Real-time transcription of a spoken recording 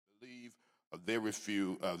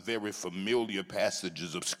very familiar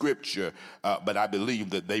passages of Scripture, but I believe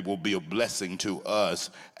that they will be a blessing to us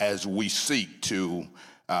as we seek to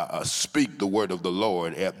speak the word of the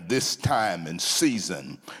Lord at this time and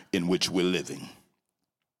season in which we're living.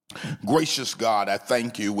 Gracious God, I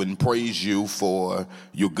thank you and praise you for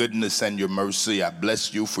your goodness and your mercy. I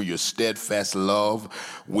bless you for your steadfast love.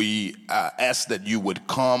 We ask that you would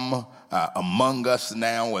come among us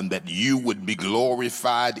now and that you would be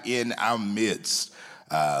glorified in our midst.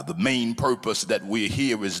 The main purpose that we're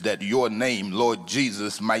here is that your name, Lord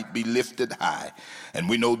Jesus, might be lifted high. And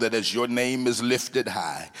we know that as your name is lifted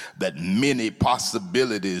high, that many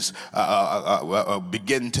possibilities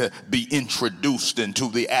begin to be introduced into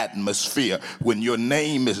the atmosphere. When your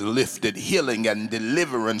name is lifted, healing and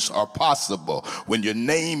deliverance are possible. When your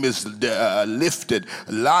name is lifted,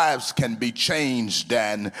 lives can be changed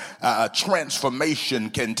and transformation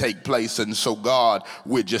can take place. And so, God,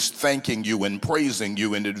 we're just thanking you and praising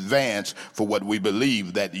you in advance for what we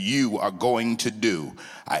believe that you are going to do.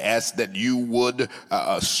 I ask that you would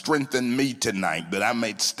strengthen me tonight, that I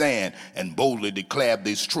may stand and boldly declare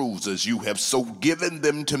these truths as you have so given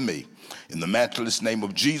them to me. In the matchless name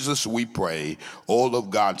of Jesus, we pray. All of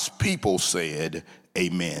God's people said,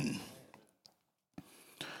 amen.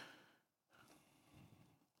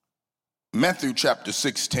 Matthew chapter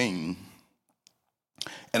 16,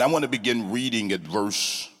 and I want to begin reading at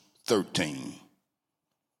verse 13.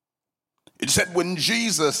 It said, when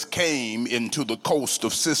Jesus came into the coast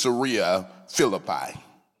of Caesarea Philippi,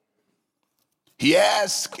 he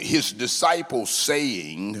asked his disciples,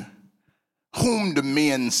 saying, whom do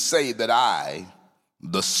men say that I,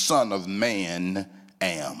 the Son of Man,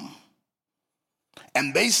 am?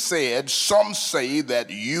 And they said, some say that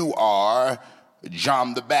you are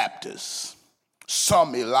John the Baptist,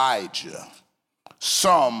 some Elijah,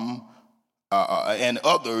 some and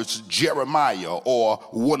others Jeremiah or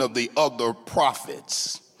one of the other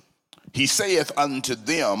prophets. He saith unto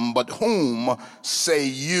them, but whom say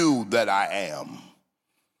you that I am?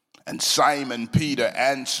 And Simon Peter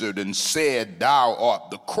answered and said, thou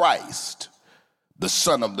art the Christ, the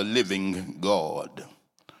Son of the living God.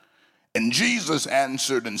 And Jesus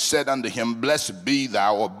answered and said unto him, blessed be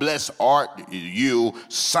thou, or blessed art you,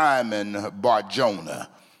 Simon Bar-Jonah,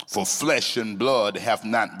 for flesh and blood hath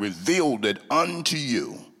not revealed it unto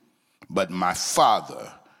you, but my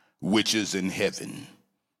Father which is in heaven.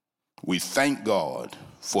 We thank God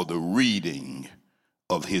for the reading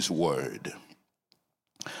of his word.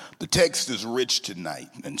 The text is rich tonight,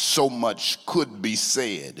 and so much could be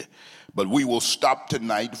said, but we will stop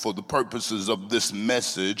tonight for the purposes of this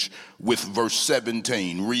message with verse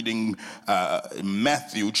 17, reading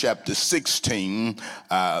Matthew chapter 16,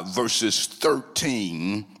 verses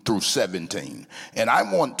 13 through 17. And I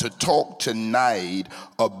want to talk tonight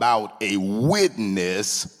about a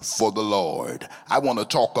witness for the Lord. I want to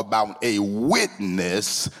talk about a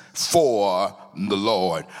witness for the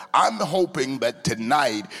Lord. I'm hoping that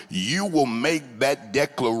tonight you will make that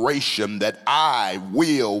declaration that I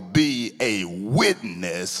will be a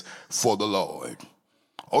witness for the Lord.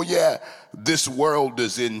 Oh yeah, this world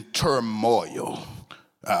is in turmoil.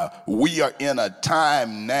 We are in a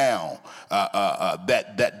time now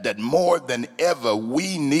that more than ever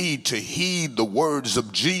we need to heed the words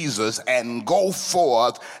of Jesus and go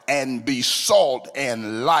forth and be salt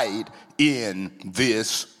and light in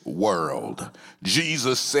this world.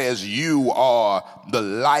 Jesus says you are the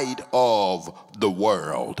light of the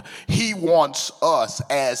world. He wants us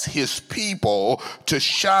as his people to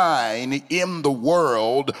shine in the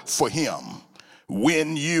world for him.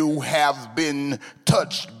 When you have been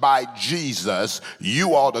touched by Jesus, you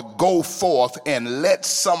ought to go forth and let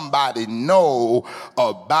somebody know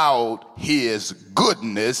about his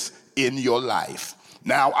goodness in your life.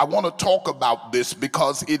 Now, I want to talk about this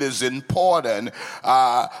because it is important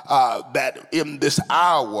that in this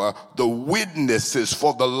hour, the witnesses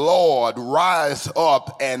for the Lord rise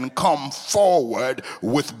up and come forward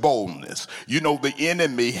with boldness. You know, the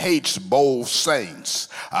enemy hates bold saints.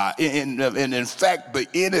 And in fact, the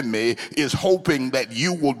enemy is hoping that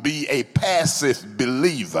you will be a passive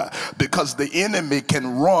believer, because the enemy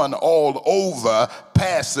can run all over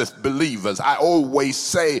passive believers. I always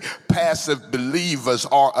say passive believers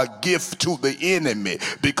are a gift to the enemy,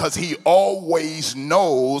 because he always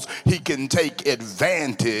knows he can take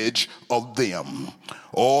advantage of them.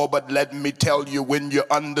 Oh, but let me tell you, when you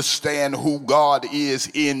understand who God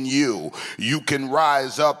is in you, you can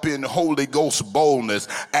rise up in Holy Ghost boldness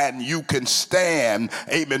and you can stand,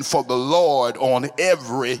 amen, for the Lord on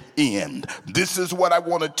every end. This is what I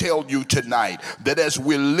want to tell you tonight, that as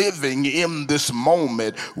we're living in this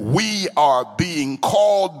moment, we are being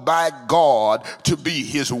called by by God to be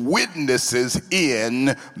his witnesses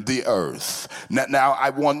in the earth. Now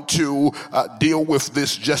I want to deal with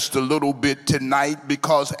this just a little bit tonight,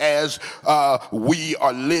 because as we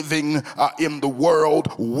are living in the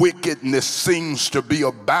world, wickedness seems to be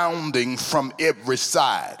abounding from every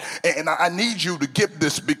side. And I need you to get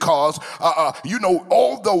this, because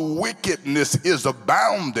although wickedness is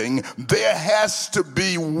abounding, there has to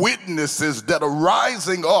be witnesses that are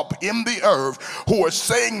rising up in the earth who are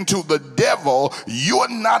saying to the devil, you're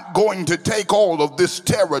not going to take all of this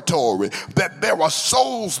territory. That there are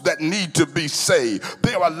souls that need to be saved.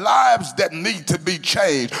 There are lives that need to be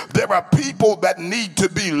changed. There are people that need to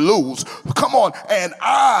be loose. Come on, and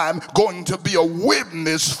I'm going to be a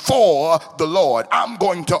witness for the Lord. I'm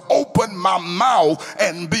going to open my mouth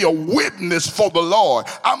and be a witness for the Lord.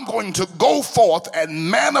 I'm going to go forth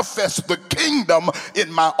and manifest the kingdom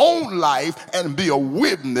in my own life and be a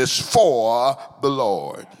witness for the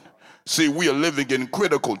Lord. See, we are living in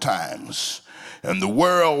critical times, and the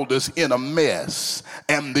world is in a mess,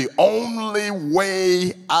 and the only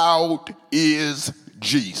way out is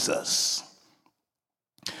Jesus.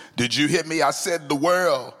 Did you hear me? I said the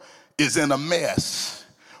world is in a mess.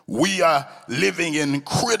 We are living in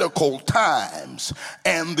critical times,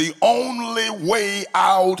 and the only way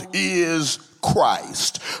out is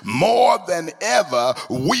Christ. More than ever,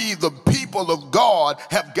 we, the people of God,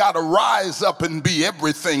 have got to rise up and be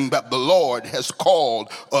everything that the Lord has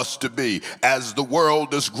called us to be. As the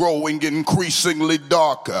world is growing increasingly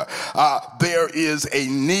darker, there is a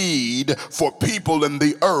need for people in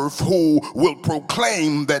the earth who will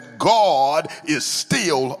proclaim that God is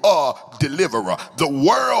still a deliverer. The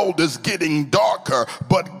world is getting darker,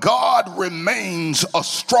 but God remains a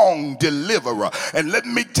strong deliverer. And let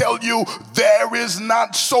me tell you, there is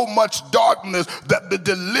not so much darkness that the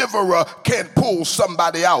deliverer can't pull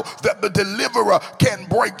somebody out, that the deliverer can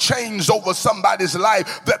break chains over somebody's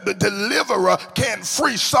life, that the deliverer can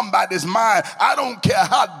free somebody's mind. I don't care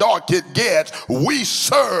how dark it gets, we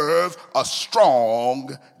serve a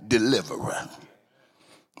strong deliverer.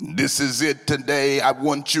 This is it today. I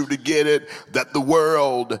want you to get it, that the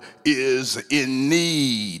world is in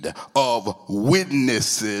need of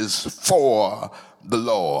witnesses for the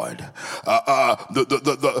Lord.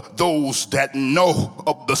 Those that know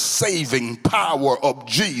of the saving power of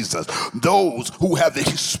Jesus, those who have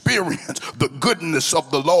experienced the goodness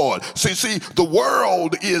of the Lord. See, the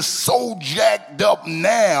world is so jacked up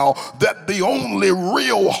now that the only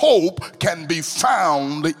real hope can be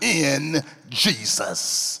found in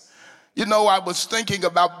Jesus. You know, I was thinking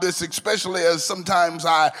about this, especially as sometimes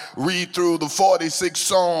I read through the 46th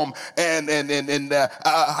Psalm and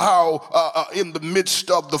how in the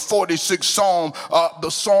midst of the 46th Psalm, the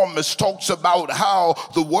psalmist talks about how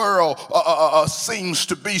the world seems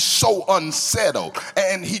to be so unsettled.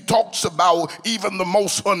 And he talks about even the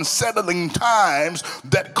most unsettling times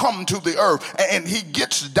that come to the earth. And he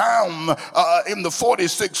gets down in the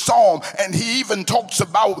 46th Psalm, and he even talks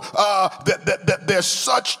about that there's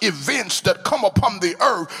such events that come upon the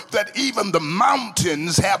earth that even the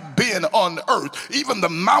mountains have been unearthed. Even the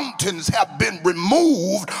mountains have been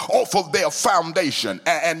removed off of their foundation.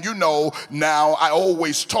 And you know, now I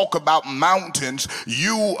always talk about mountains.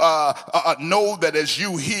 You know that as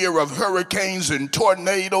you hear of hurricanes and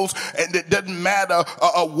tornadoes, and it doesn't matter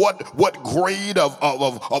what grade of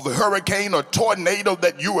a hurricane or tornado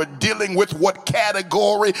that you are dealing with, what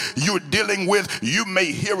category you're dealing with, you may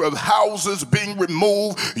hear of houses being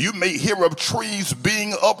removed, you may hear of trees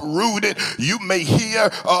being uprooted, you may hear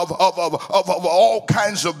of all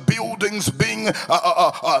kinds of buildings being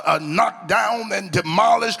knocked down and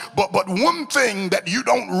demolished, but one thing that you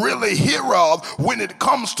don't really hear of when it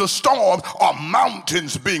comes to storms are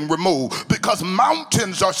mountains being removed, because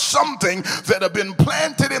mountains are something that have been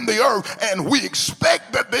planted in the earth, and we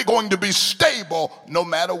expect that they're going to be stable no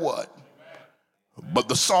matter what. But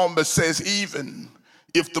the psalmist says, even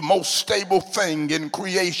if the most stable thing in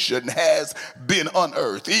creation has been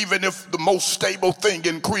unearthed, even if the most stable thing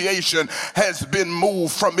in creation has been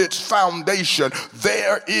moved from its foundation,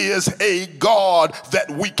 there is a God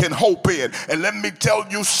that we can hope in. And let me tell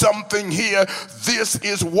you something here. This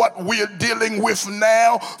is what we're dealing with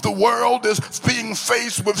now. The world is being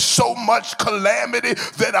faced with so much calamity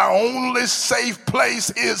that our only safe place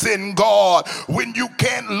is in God. When you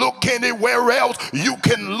can't look anywhere else, you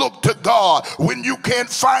can look to God. When you can't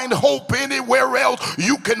find hope anywhere else,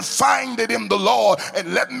 you can find it in the Lord.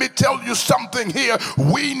 And let me tell you something here.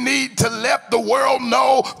 We need to let the world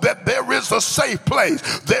know that there is a safe place.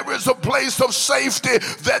 There is a place of safety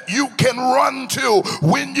that you can run to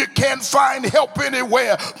when you can't find help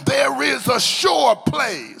anywhere. There is a sure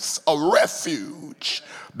place, a refuge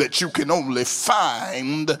that you can only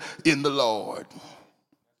find in the Lord.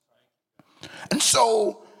 And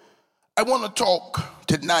so I want to talk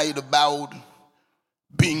tonight about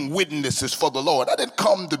being witnesses for the Lord. I didn't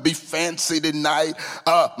come to be fancy tonight.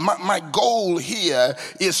 My goal here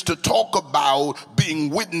is to talk about being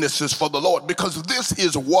witnesses for the Lord, because this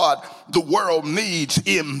is what the world needs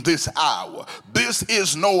in this hour. This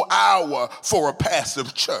is no hour for a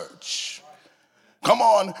passive church. Come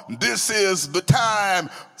on, this is the time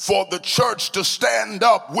for the church to stand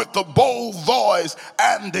up with a bold voice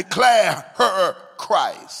and declare her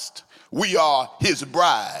Christ. We are his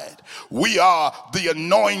bride. We are the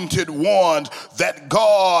anointed ones that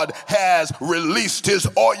God has released his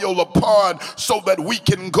oil upon, so that we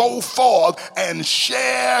can go forth and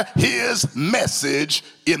share his message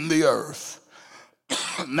in the earth.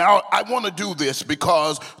 Now, I want to do this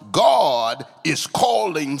because God is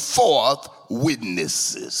calling forth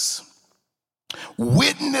witnesses.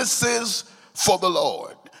 Witnesses for the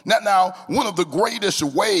Lord. Now, one of the greatest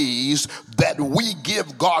ways that we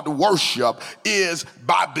give God worship is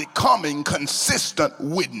by becoming consistent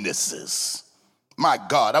witnesses. My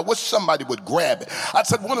God, I wish somebody would grab it. I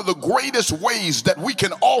said one of the greatest ways that we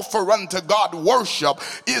can offer unto God worship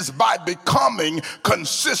is by becoming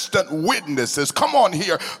consistent witnesses. Come on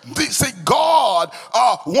here. See, God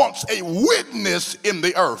wants a witness in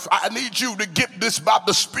the earth. I need you to get this by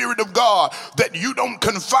the Spirit of God, that you don't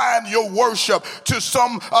confine your worship to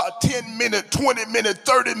some 10-minute, 20-minute,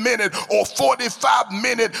 30-minute, or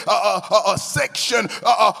 45-minute section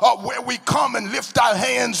where we come and lift our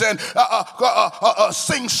hands and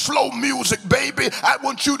sing slow music, baby. I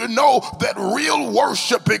want you to know that real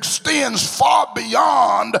worship extends far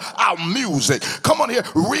beyond our music. Come on here.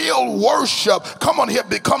 Real worship, come on here,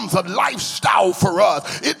 becomes a lifestyle for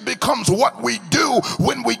us. It becomes what we do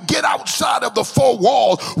when we get outside of the four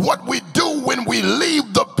walls, what we do when we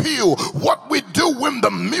leave the pew, what we do when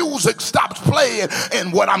the music stops playing.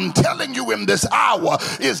 And what I'm telling you in this hour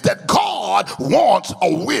is that God wants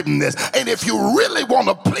a witness. And if you really want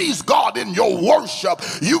to please God in your worship,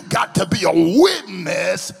 you got to be a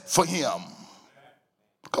witness for him.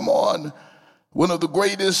 Come on. One of the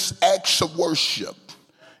greatest acts of worship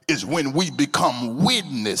is when we become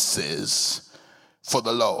witnesses for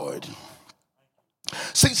the Lord.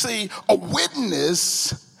 See, a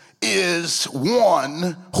witness is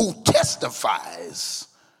one who testifies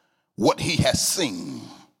what he has seen.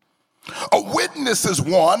 A witness is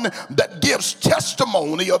one that gives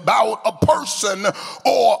testimony about a person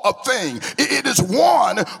or a thing. It is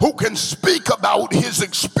one who can speak about his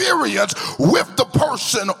experience with the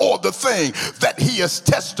person or the thing that he is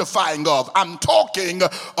testifying of. I'm talking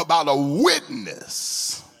about a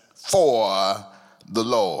witness for the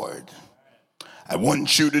Lord. I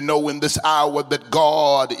want you to know in this hour that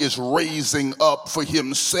God is raising up for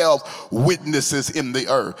himself witnesses in the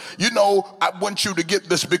earth. You know, I want you to get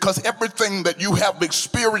this, because everything that you have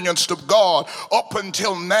experienced of God up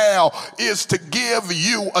until now is to give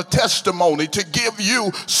you a testimony, to give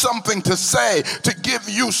you something to say, to give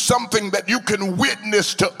you something that you can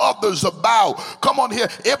witness to others about. Come on here.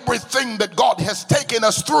 Everything that God has taken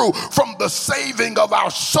us through, from the saving of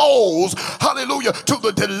our souls, hallelujah, to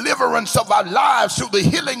the deliverance of our lives, to the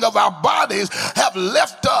healing of our bodies, have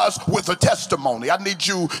left us with a testimony. I need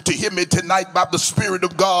you to hear me tonight by the Spirit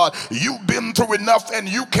of God. You've been through enough, and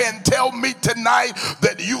you can't tell me tonight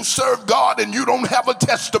that you serve God and you don't have a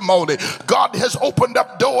testimony. God has opened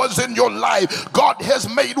up doors in your life. God has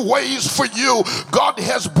made ways for you. God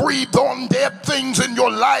has breathed on dead things in your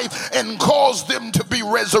life and caused them to be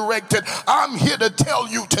resurrected. I'm here to tell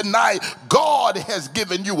you tonight, God has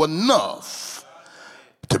given you enough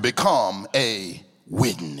to become a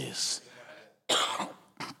witness.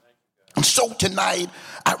 And so tonight,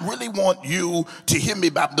 I really want you to hear me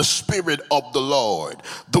by the Spirit of the Lord.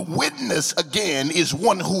 The witness, again, is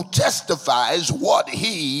one who testifies what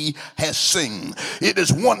he has seen. It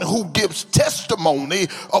is one who gives testimony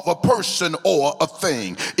of a person or a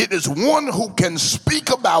thing. It is one who can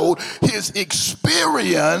speak about his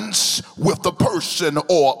experience with the person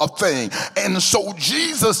or a thing. And so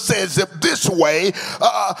Jesus says it this way,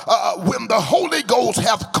 when the Holy Ghost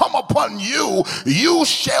have come upon you, you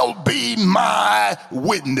shall be my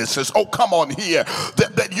witnesses. Oh, come on here.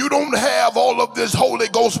 That you don't have all of this Holy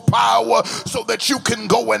Ghost power so that you can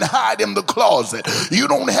go and hide in the closet. You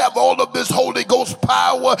don't have all of this Holy Ghost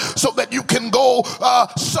power so that you can go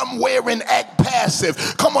somewhere and act passive.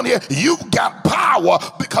 Come on here. You've got power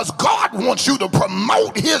because God wants you to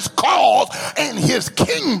promote his cause and his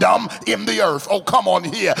kingdom in the earth. Oh, come on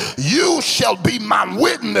here. You shall be my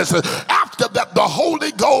witnesses. After after that the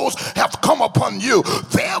Holy Ghost have come upon you,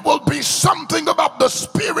 there will be something about the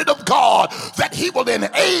Spirit of God that he will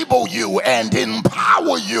enable you and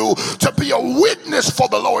empower you to be a witness for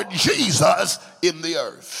the Lord Jesus in the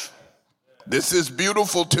earth. This is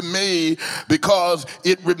beautiful to me because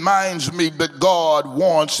it reminds me that God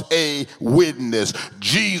wants a witness.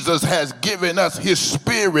 Jesus has given us his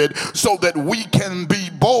Spirit so that we can be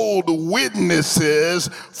bold witnesses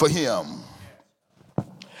for him.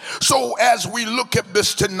 So as we look at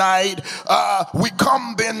this tonight, we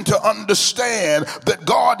come then to understand that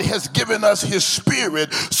God has given us his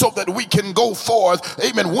Spirit so that we can go forth.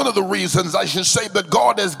 Amen. One of the reasons I should say that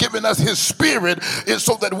God has given us his Spirit is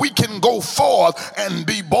so that we can go forth and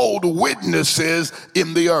be bold witnesses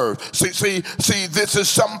in the earth. See, this is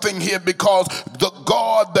something here because the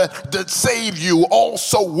God that saved you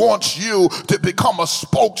also wants you to become a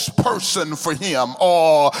spokesperson for him.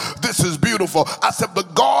 Oh, this is beautiful. I said the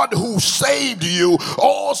God who saved you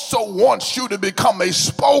also wants you to become a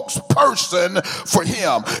spokesperson for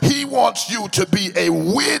him. He wants you to be a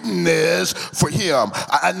witness for him.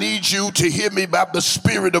 I need you to hear me by the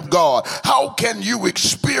Spirit of God. How can you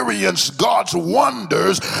experience God's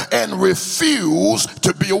wonders and refuse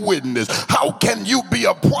to be a witness? How can you be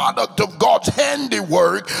a product of God's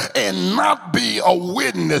handiwork and not be a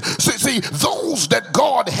witness? See, those that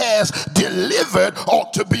God has delivered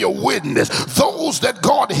ought to be a witness. Those that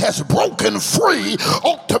God has broken free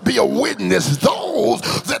ought to be a witness. Those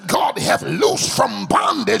that God hath loosed from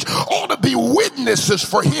bondage ought to be witnesses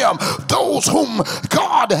for him. Those whom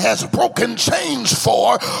God has broken chains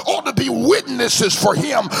for ought to be witnesses for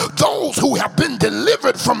him. Those who have been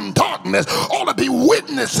delivered from darkness ought to be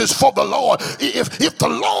witnesses for the Lord. If the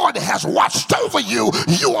Lord has watched over you,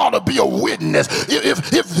 you ought to be a witness.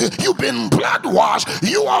 If you've been blood washed,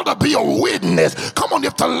 you ought to be a witness. Come on,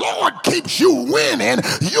 if the Lord keeps you winning,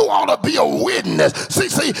 you ought to be a witness.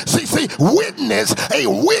 See, witness. A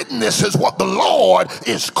witness is what the Lord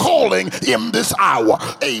is calling in this hour.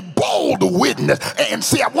 A bold witness. And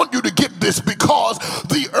see, I want you to get this because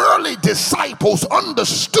the early disciples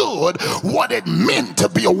understood what it meant to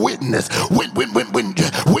be a witness.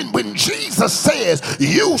 When Jesus says,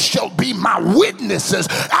 "You shall be my witnesses,"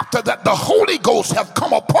 after that the Holy Ghost have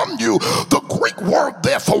come upon you, the Greek word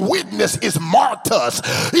there for witness is martyrs.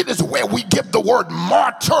 It is where we get the word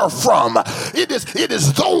martyr from. It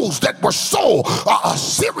is those that were so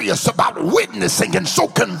serious about witnessing and so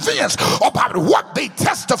convinced about what they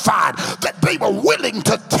testified that they were willing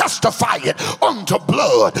to testify it unto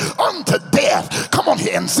blood, unto death. Come on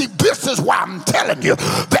here and see, this is why I'm telling you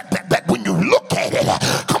that when you look at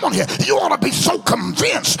it, come on here, you ought to be so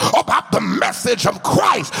convinced about the message of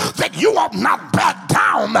Christ that you ought not back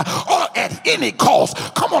down or at any cost.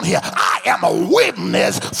 Come on here, I am a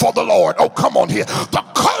witness for the Lord. Oh, come on here. The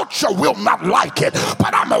culture will not like it,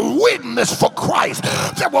 but I'm a witness for Christ.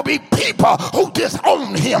 There will be people who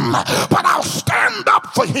disown him, but I'll stand up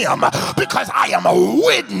for him because I am a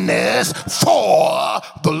witness for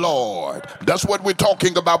the Lord. That's what we're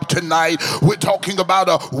talking about tonight. We're talking about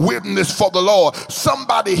a witness for the Lord.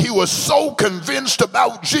 Somebody who was so convinced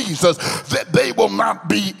about Jesus that they will not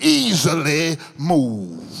be easily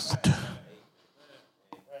moved.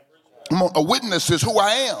 A witness is who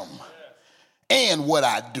I am and what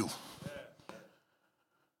I do.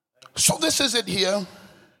 So this is it here.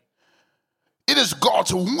 It is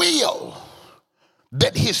God's will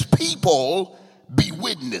that his people be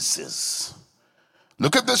witnesses.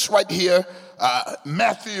 Look at this right here,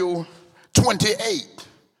 Matthew 28.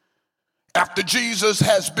 After Jesus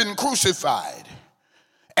has been crucified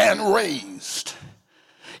and raised,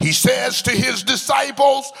 he says to his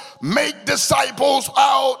disciples, "Make disciples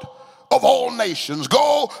out of all nations."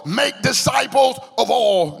 Go make disciples of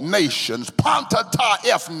all nations. Panta ta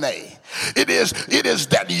ethne. It is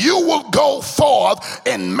that you will go forth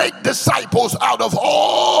and make disciples out of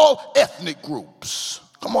all ethnic groups.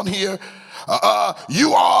 Come on here.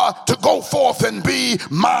 You are to go forth and be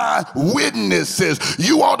my witnesses.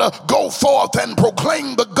 You are to go forth and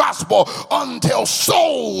proclaim the gospel until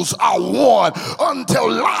souls are won,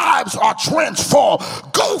 until lives are transformed.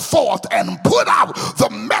 Go forth and put out the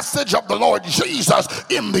message of the Lord Jesus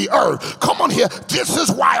in the earth. Come on here. This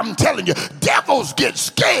is why I'm telling you, devils get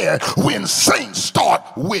scared when saints start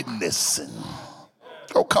witnessing.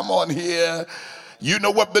 Oh, come on here. You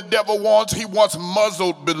know what the devil wants? He wants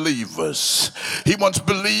muzzled believers. He wants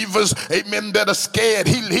believers, amen, that are scared.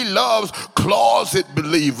 He loves closet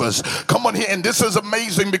believers. Come on here. And this is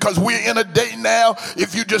amazing because we're in a day now,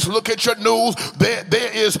 if you just look at your news,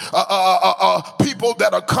 there is people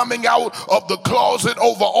that are coming out of the closet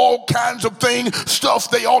over all kinds of things, stuff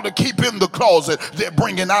they ought to keep in the closet, they're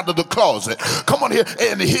bringing out of the closet. Come on here.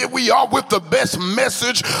 And here we are with the best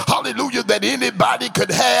message, hallelujah, that anybody could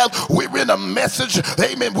have. We're in a message,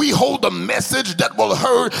 amen. We hold a message that will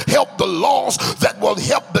help the lost, that will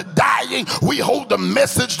help the dying. We hold a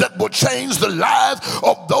message that will change the lives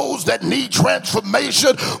of those that need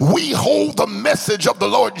transformation. We hold the message of the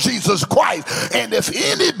Lord Jesus Christ. And if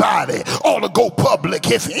anybody ought to go public,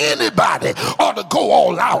 if anybody ought to go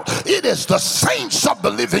all out, it is the saints of the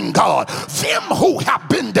living God, them who have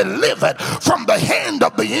been delivered from the hand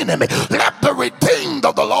of the enemy. Let the redeemed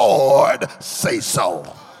of the Lord say so.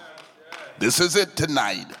 This is it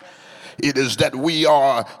tonight. It is that we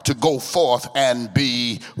are to go forth and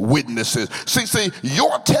be witnesses. See,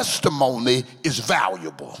 your testimony is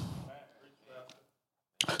valuable.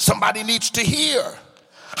 Somebody needs to hear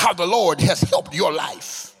how the Lord has helped your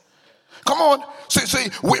life. Come on.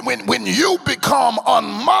 See, when you become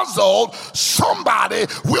unmuzzled, somebody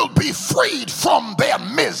will be freed from their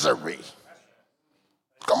misery.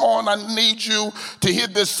 Come on, I need you to hear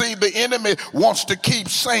this. See, the enemy wants to keep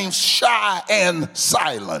saints shy and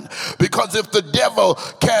silent, because if the devil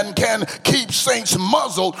can keep saints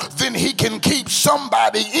muzzled, then he can keep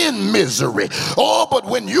somebody in misery. Oh, but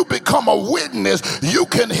when you become a witness, you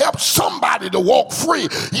can help somebody to walk free.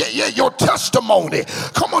 Yeah, your testimony,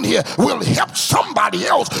 come on here, will help somebody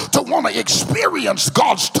else to want to experience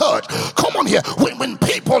God's touch. Come on here, when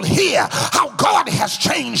people hear how God has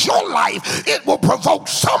changed your life, it will provoke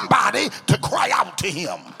somebody to cry out to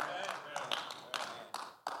him.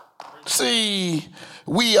 See,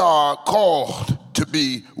 we are called to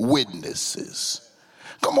be witnesses.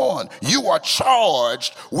 Come on, you are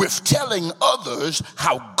charged with telling others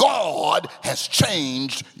how God has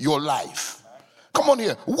changed your life. Come on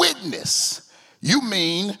here, witness. You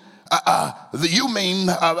mean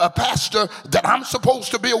pastor, that I'm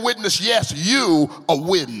supposed to be a witness? Yes, you a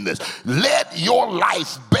witness. Let your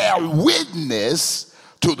life bear witness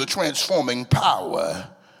to the transforming power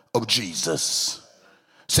of Jesus.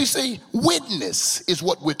 See, witness is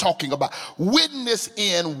what we're talking about. Witness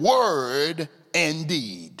in word and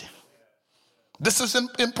deed. This is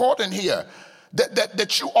important here,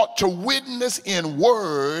 that you ought to witness in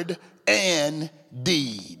word and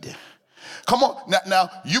deed. Come on, now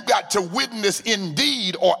you got to witness in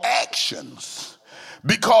deed or actions,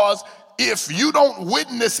 because if you don't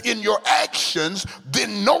witness in your actions,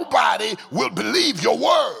 then nobody will believe your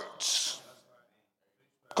words.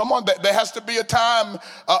 Come on, there has to be a time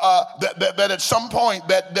that at some point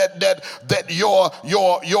that your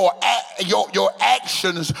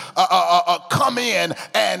actions come in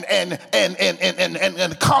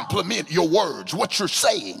and complement your words, what you're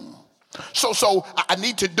saying. So I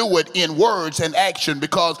need to do it in words and action,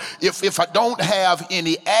 because if I don't have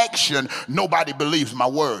any action, nobody believes my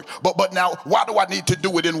word. But now, why do I need to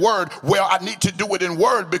do it in word? Well, I need to do it in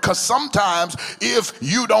word because sometimes if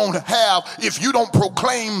you don't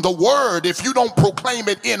proclaim the word, if you don't proclaim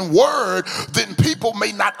it in word, then people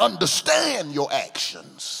may not understand your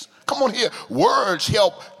actions. Come on here. Words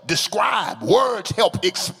help describe. Words help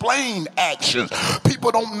explain actions.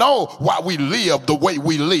 People don't know why we live the way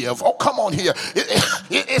we live. Oh, come on here.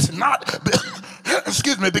 It's not,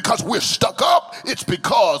 excuse me, because we're stuck up. It's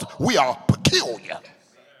because we are peculiar.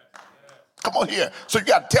 Come on here. So you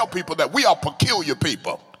got to tell people that we are peculiar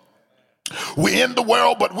people. We're in the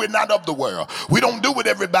world, but we're not of the world. We don't do what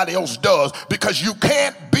everybody else does, because you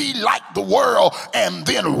can't be like the world and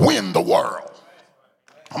then win the world.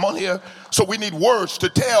 Come on here. So we need words to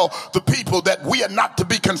tell the people that we are not to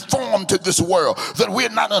be conformed to this world, that we're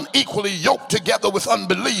not unequally yoked together with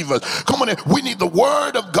unbelievers. Come on here. We need the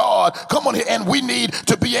word of God. Come on here. And we need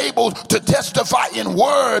to be able to testify in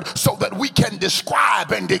word so that we can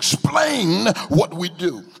describe and explain what we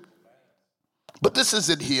do. But this is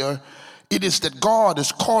it here. It is that God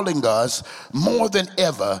is calling us more than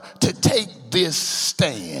ever to take this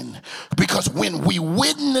stand, because when we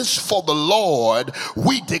witness for the Lord,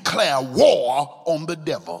 we declare war on the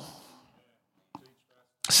devil.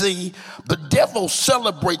 See, the devil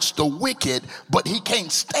celebrates the wicked, but he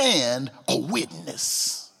can't stand a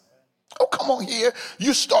witness. Oh, come on here.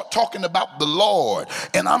 You start talking about the Lord,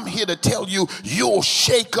 and I'm here to tell you, you'll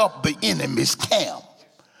shake up the enemy's camp.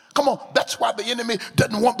 Come on, that's why the enemy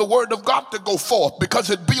doesn't want the word of God to go forth, because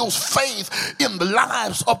it builds faith in the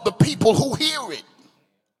lives of the people who hear it.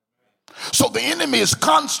 So the enemy is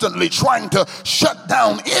constantly trying to shut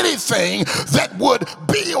down anything that would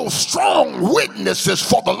build strong witnesses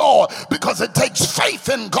for the Lord, because it takes faith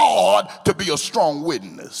in God to be a strong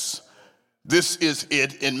witness. This is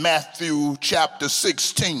it in Matthew chapter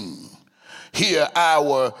 16. Here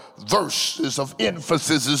our verses of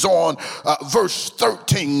emphasis is on verse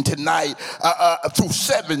 13 tonight through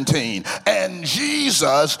 17. And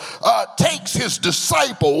Jesus takes his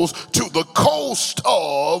disciples to the coast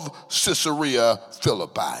of Caesarea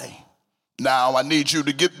Philippi. Now, I need you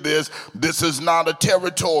to get this. This is not a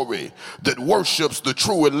territory that worships the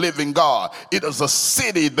true and living God. It is a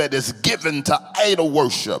city that is given to idol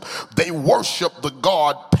worship. They worship the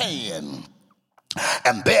god Pan.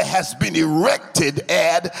 And there has been erected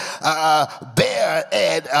at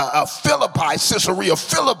Philippi, Caesarea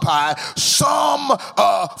Philippi, some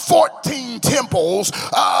 14 temples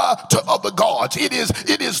to other gods. It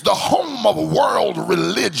is the home of world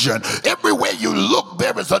religion. Everywhere you look,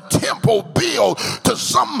 there is a temple built to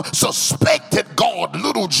some suspected god,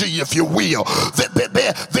 little g, if you will.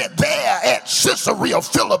 There at Caesarea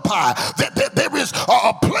Philippi, there is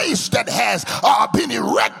a place that has been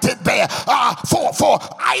erected there for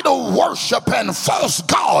idol worship and false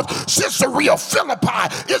god. Caesarea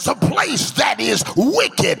Philippi is a place that is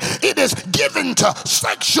wicked. It is given to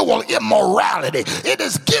sexual immorality. It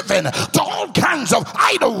is given to all kinds of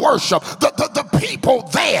idol worship. The people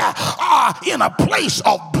there are in a place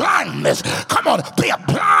of blindness. Come on, they are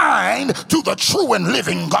blind to the true and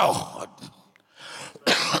living God.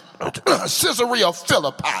 Caesarea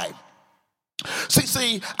Philippi.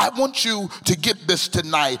 See, I want you to get this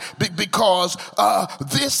tonight because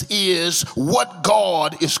this is what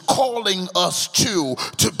God is calling us to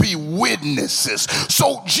be witnesses.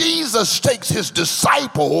 So Jesus takes his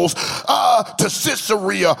disciples to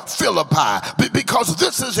Caesarea Philippi because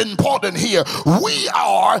this is important here. We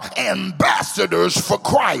are ambassadors for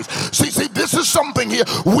Christ. See, this is something here.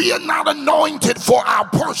 We are not anointed for our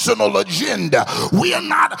personal agenda. We are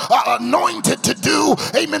not anointed to do,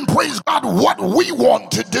 amen, praise God, what we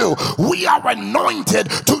want to do. We are anointed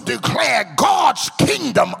to declare God's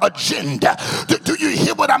kingdom agenda. Do you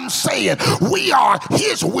hear what I'm saying? We are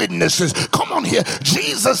his witnesses. Come on here.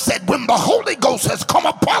 Jesus said, when the Holy Ghost has come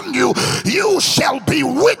upon you, you shall be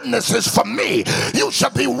witnesses for me. You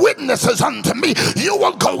shall be witnesses unto me. You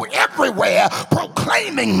will go everywhere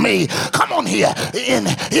proclaiming me. Come on here.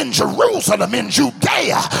 In Jerusalem, in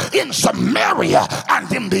Judea, in Samaria,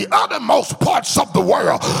 and in the uttermost parts of the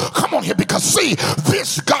world. Come on here, because see,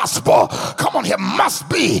 this gospel, come on here, must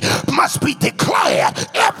be declared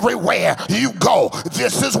everywhere you go.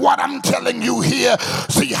 This is what I'm telling you here.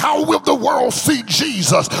 See, how will the world see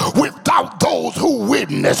Jesus without those who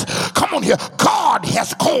witness? Come on here. God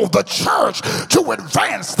has called the church to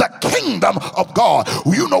advance the kingdom of God.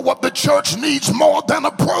 You know what the church needs more than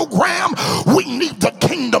a program? We need the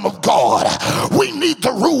kingdom of God. We need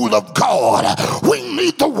the rule of God. We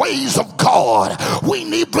need the ways of God. We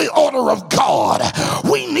need the order of God.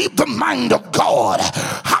 We need the mind of God.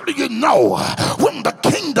 How do you know when the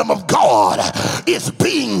kingdom of God is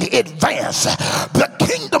being advanced? The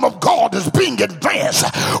kingdom of God is being advanced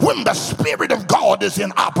when the Spirit of God is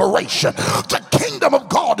in operation. The kingdom of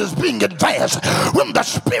God is being advanced when the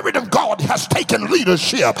Spirit of God has taken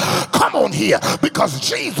leadership. Come on here, because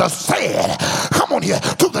Jesus said, come on here,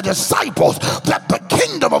 to the disciples that the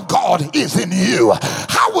kingdom of God is in you.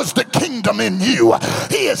 How is the kingdom in you?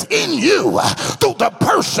 He is in you through the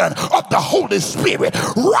person of the Holy Spirit.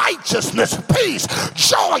 Righteousness, peace,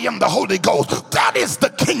 joy in the Holy Ghost. That is the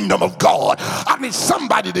kingdom of God. I need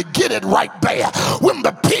somebody to get it right there. When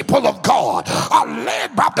the people of God are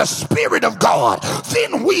led by the Spirit of God,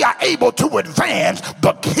 then we are able to advance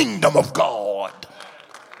the kingdom of God.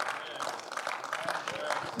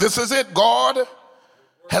 This is it. God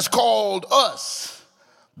has called us,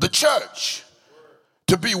 the church,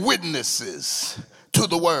 to be witnesses to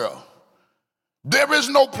the world. There is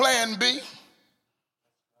no plan B.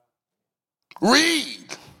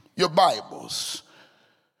 Read your Bibles.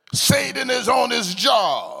 Satan is on his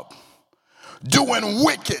job doing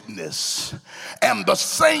wickedness, and the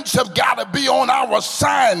saints have got to be on our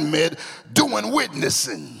assignment doing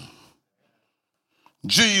witnessing.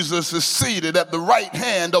 Jesus is seated at the right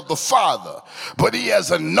hand of the Father, but he has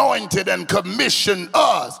anointed and commissioned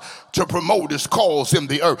us to promote his cause in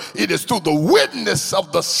the earth. It is through the witness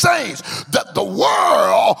of the saints that the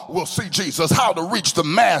world will see Jesus. How to reach the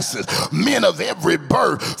masses, men of every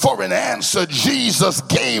birth. For an answer, Jesus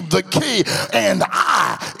gave the key, and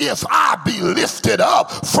I if I be lifted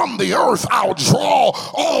up from the earth, I'll draw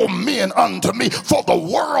all men unto me. For the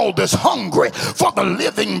world is hungry for the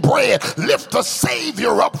living bread. Lift the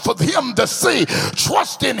Savior up for him to see.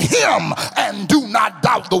 Trust in him and do not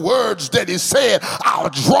doubt the words that he said. I'll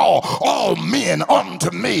draw all men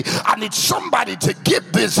unto me. I need somebody to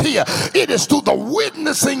get this here. It is through the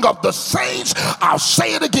witnessing of the saints, I'll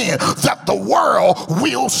say it again, that the world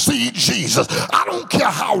will see Jesus. I don't care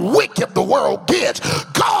how wicked the world gets.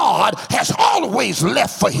 God has always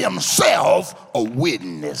left for himself a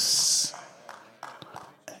witness.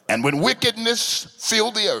 And when wickedness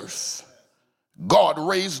filled the earth, God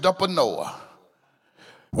raised up a Noah.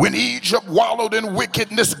 When Egypt wallowed in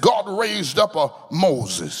wickedness, God raised up a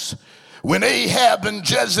Moses. When Ahab and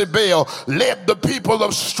Jezebel led the people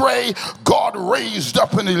astray, God raised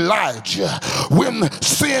up an Elijah. When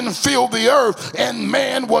sin filled the earth and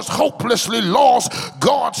man was hopelessly lost,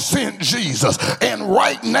 God sent Jesus. And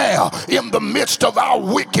right now, in the midst of our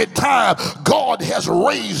wicked time, God has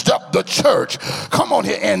raised up the church. Come on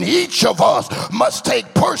here. And each of us must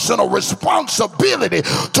take personal responsibility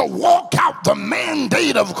to walk out the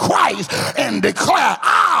mandate of Christ and declare,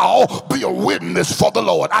 I'll be a witness for the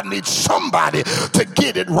Lord. I need somebody to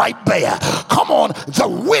get it right there. Come on, the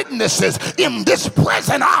witnesses in this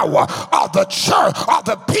present hour are the church, are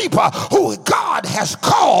the people who God has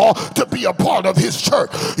called to be a part of his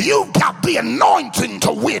church. You got the anointing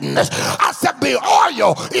to witness. I said the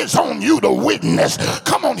oil is on you to witness.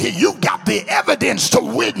 Come on here, you got the evidence to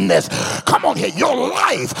witness. Come on here, your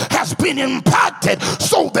life has been impacted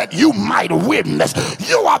so that you might witness.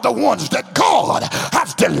 You are the ones that God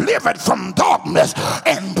has delivered from darkness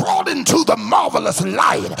and brought into the marvelous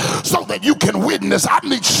light so that you can witness. I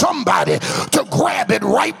need somebody to grab it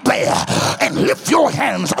right there and lift your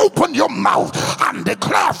hands, open your mouth, and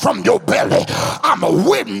declare from your belly, I'm a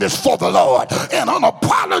witness for the Lord. An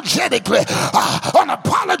unapologetic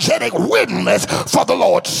witness for the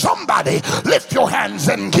Lord. Somebody lift your hands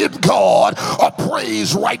and give God a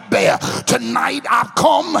praise right there. Tonight I've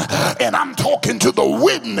come and I'm talking to the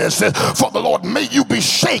witnesses for the Lord. May you be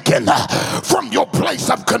shaken from your place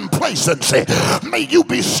of complacency. May you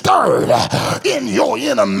be stirred in your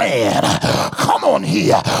inner man. Come on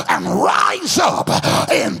here and rise up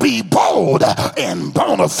and be bold and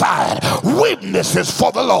bona fide witnesses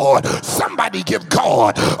for the Lord. Somebody give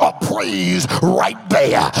God a praise right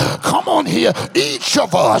there. Come on here. Each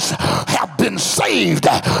of us have been saved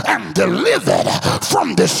and delivered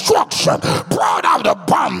from destruction, brought out of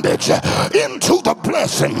bondage into the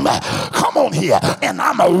blessing. Come on here. And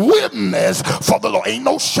I'm a witness for the Lord. Ain't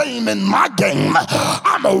no shame in my game.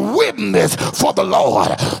 I'm a witness for the Lord.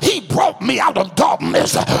 He brought me out of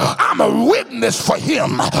darkness. I'm a witness for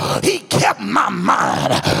him. He kept my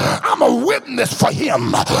mind. I'm a witness for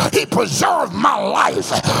him. He preserved my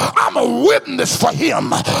life. I'm a witness for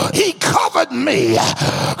him. He covered me.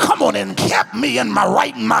 Come on, and kept me in my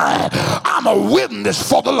right mind. I'm a witness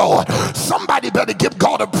for the Lord. Somebody better give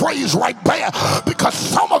God a praise right there, because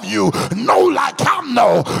some of you know, like I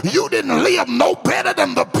know, you didn't live no better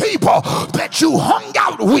than the people that you hung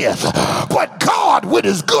out with. But God, with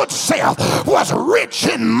his good self, was rich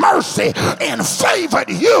in mercy and favored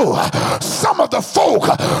you. Some of the folk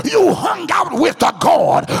you hung out with are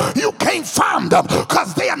gone. You can't find them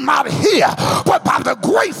because they're not here. But by the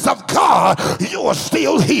grace of God, you are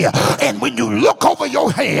still here. And when you look over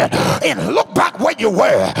your head and look back where you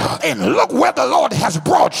were and look where the Lord has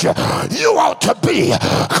brought you, you ought to be,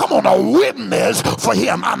 come on, a witness for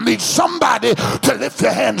him. I need somebody to lift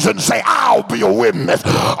your hands and say, I'll be a witness,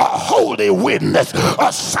 a holy witness,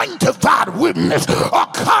 a sanctified witness, a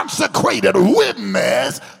consecrated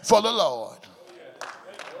witness for the Lord.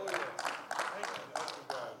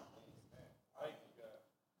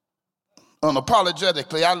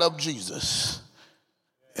 Unapologetically, I love Jesus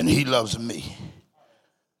and he loves me.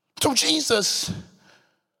 So Jesus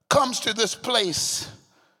comes to this place,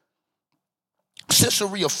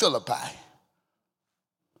 Caesarea Philippi,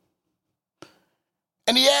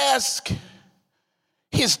 and he asks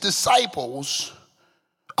his disciples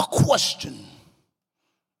a question.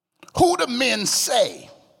 Who do men say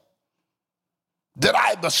that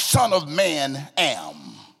I, the Son of Man, am?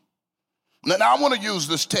 Now I want to use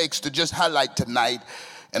this text to just highlight tonight,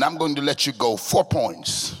 and I'm going to let you go 4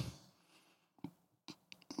 points.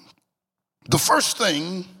 The first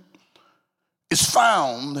thing is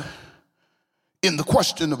found in the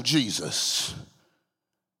question of Jesus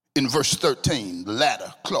in verse 13, the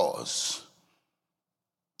latter clause.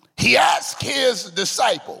 He asked his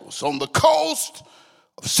disciples on the coast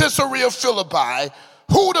of Caesarea Philippi,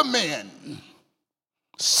 who do men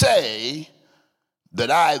say that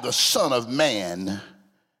I, the Son of Man,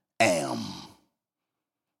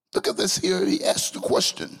 at this here. He asked the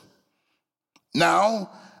question. Now,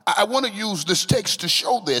 I want to use this text to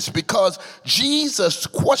show this because Jesus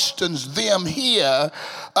questions them here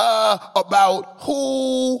about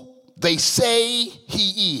who they say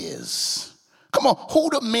he is. Come on, who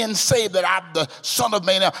do men say that I'm the Son of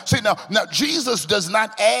Man? Now Jesus does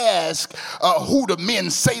not ask who do men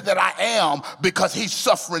say that I am because he's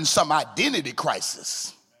suffering some identity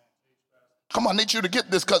crisis. Come on, I need you to get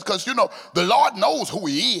this because you know, the Lord knows who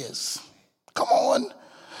he is. Come on.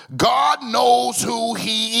 God knows who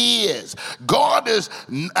he is. God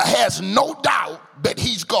has no doubt that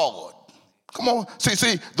he's God. Come on.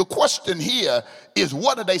 See, the question here is,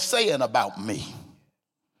 what are they saying about me?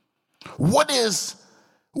 What is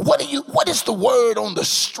the word on the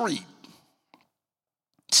street?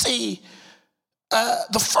 See,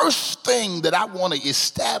 the first thing that I want to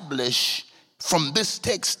establish from this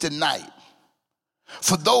text tonight,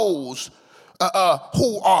 for those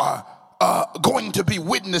who are going to be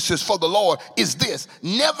witnesses for the Lord, is this: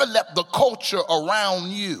 never let the culture around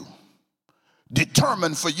you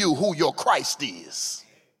determine for you who your Christ is.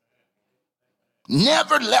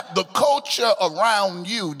 Never let the culture around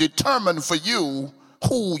you determine for you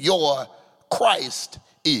who your Christ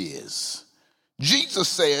is. Jesus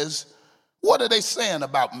says, what are they saying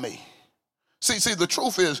about me? See, the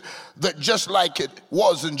truth is that just like it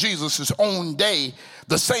was in Jesus' own day,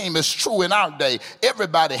 the same is true in our day.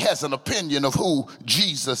 Everybody has an opinion of who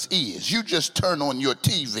Jesus is. You just turn on your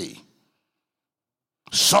TV.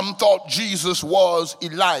 Some thought Jesus was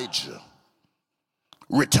Elijah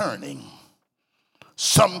returning.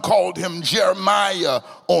 Some called him Jeremiah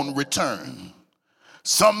on return.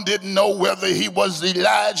 Some didn't know whether he was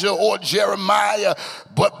Elijah or Jeremiah,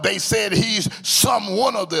 but they said he's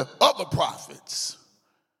one of the other prophets.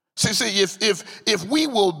 See, if we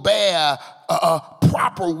will bear a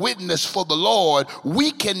proper witness for the Lord, we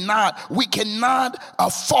cannot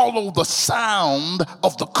follow the sound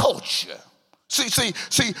of the culture. See,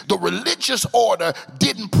 the religious order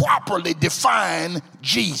didn't properly define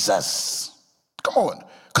Jesus. Come on,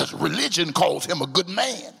 because religion calls him a good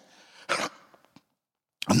man,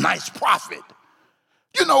 a nice prophet.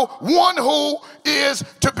 You know, one who is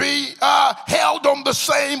to be held on the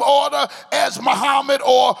same order as Muhammad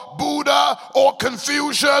or Buddha or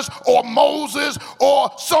Confucius or Moses or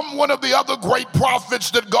some one of the other great prophets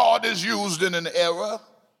that God has used in an era.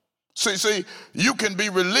 See, you can be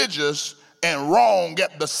religious and wrong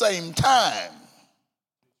at the same time.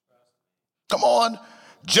 Come on.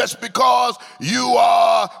 Just because you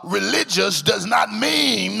are religious does not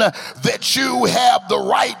mean that you have the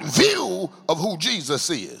right view of who Jesus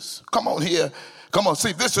is. Come on here. Come on,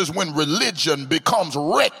 see, this is when religion becomes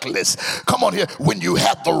reckless. Come on here, when you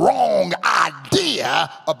have the wrong idea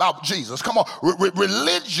about Jesus. Come on,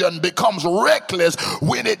 religion becomes reckless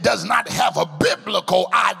when it does not have a biblical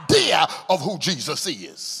idea of who Jesus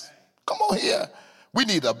is. Come on here. We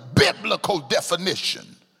need a biblical definition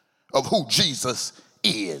of who Jesus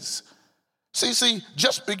is. See,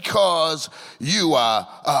 just because you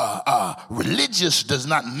are religious does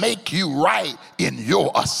not make you right in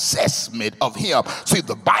your assessment of him. See,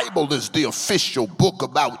 the Bible is the official book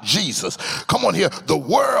about Jesus. Come on here. The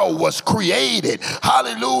world was created.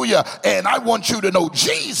 Hallelujah. And I want you to know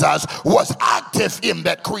Jesus was active in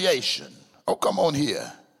that creation. Oh, come on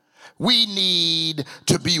here. We need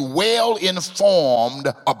to be well informed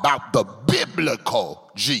about the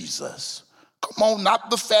biblical Jesus. Come on,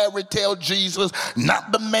 not the fairy tale Jesus,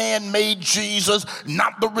 not the man-made Jesus,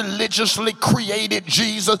 not the religiously created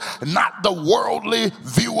Jesus, not the worldly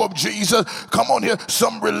view of Jesus. Come on here.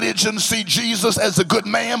 Some religions see Jesus as a good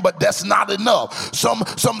man, but that's not enough. Some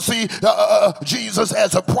see Jesus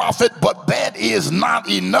as a prophet, but that is not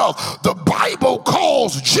enough. The Bible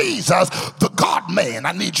calls Jesus the God-man.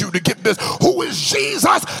 I need you to get this. Who is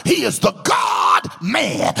Jesus? He is the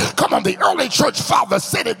God-man. Come on, the early church fathers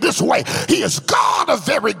said it this way. He is God, a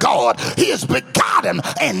very God. He is begotten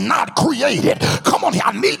and not created. Come on here.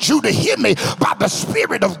 I need you to hear me by the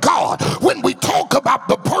Spirit of God. When we talk about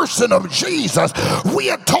the person of Jesus, we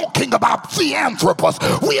are talking about Theanthropos.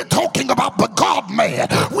 We are talking about the God-man.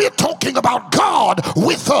 We are talking about God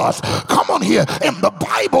with us. Come on here. And the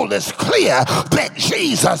Bible is clear that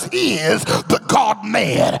Jesus is the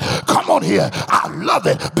God-man. Come on here. I love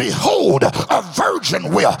it. Behold, a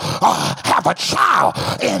virgin will have a child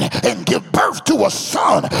and give birth birth to a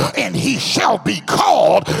son, and he shall be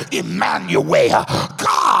called Emmanuel,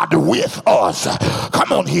 God with us.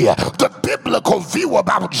 Come on here. The biblical view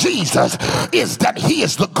about Jesus is that he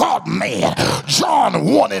is the God-man. John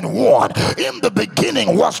 1:1. In the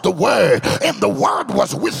beginning was the Word, and the Word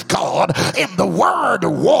was with God, and the Word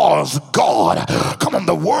was God. Come on,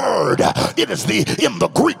 the Word, it is in the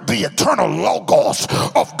Greek, the eternal logos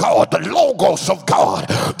of God, the logos of God.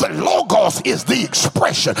 The logos is the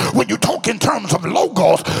expression. When you talk in terms of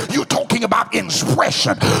logos, you're talking about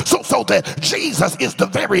expression. So that Jesus is the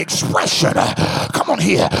very expression, come on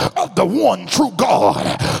here, of the one true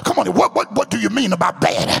God. Come on, what do you mean about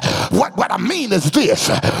that? What I mean is this: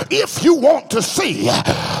 if you want to see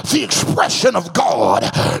the expression of God,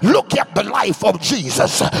 look at the life of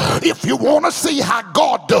Jesus. If you want to see how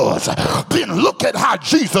God does, then look at how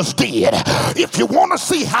Jesus did. If you want to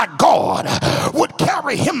see how God would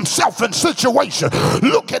carry himself in situations,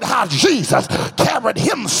 look at how Jesus carried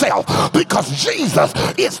himself, because Jesus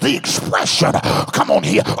is the expression, come on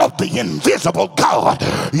here, of the invisible God.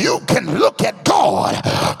 You can look at God,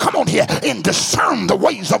 come on here, and discern the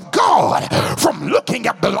ways of God from looking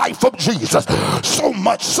at the life of Jesus. So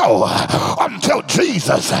much so until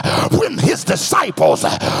Jesus, when his disciples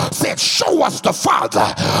said, show us the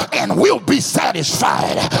Father and we'll be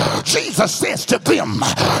satisfied, Jesus says to them,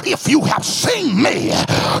 if you have seen me,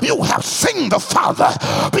 you have seen the Father,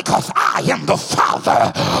 because I am the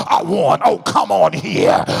Father of one. Oh, come on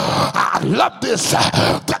here. I love this,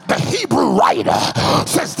 that the Hebrew writer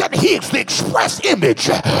says that he is the express image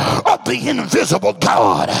of the invisible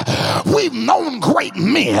God. We've known great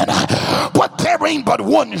men, but there ain't but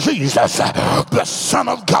one Jesus, the Son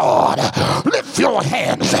of God. Lift your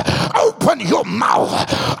hands, open your mouth,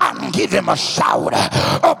 and give him a shout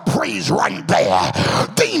of praise right there.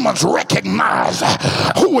 Demons recognize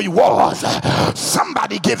who he was.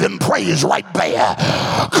 Somebody give him praise right there.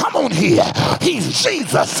 Come on here. He's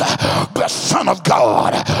Jesus, the Son of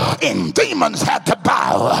God, and demons had to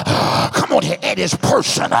bow, come on here, at his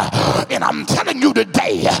person. And I'm telling you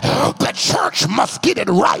today, the church must get it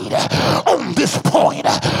right on this point.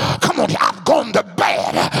 Come on here, I've gone to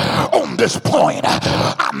bed on this point.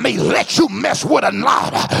 I may let you mess with a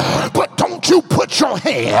lot, but don't you put your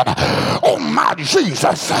hand on my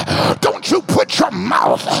Jesus. Don't you put your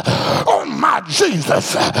mouth on my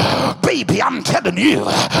Jesus. Baby, I'm telling you,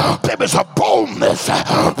 there is a boldness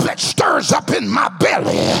that stirs up in my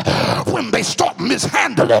belly when they start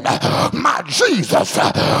mishandling my Jesus.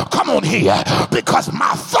 Come on here, because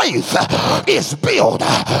my faith is built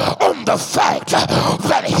on the fact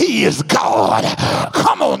that he is God.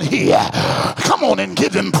 Come on here. Come on and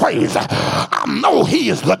give him praise. I know he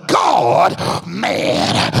is the God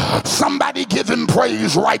man. Somebody give him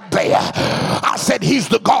praise right there. I said he's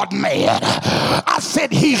the God man. I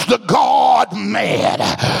said he's the God man.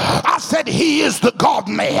 I said he is the God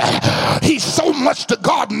man. He's so much the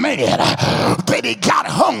God man that he got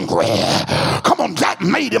hungry. Come on, that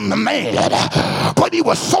made him the man. But he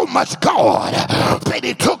was so much God that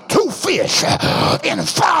he took 2 fish and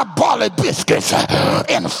 5 barley biscuits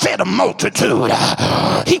and fed a multitude.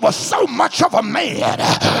 He was so much of a man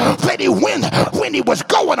that he went, when he was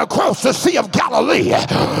going across the Sea of Galilee,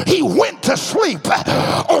 he went to sleep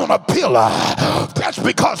on a pillar. That's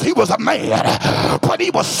because he was a man. But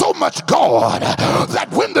he was so much God that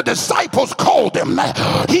when the disciples called him,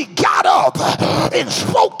 he got up and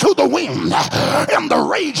spoke to the wind and the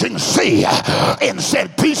raging sea and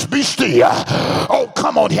said, peace be still. Oh,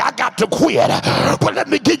 come on here, I got to quit, but let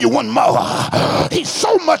me give you one more. He's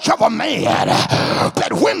so much of a man that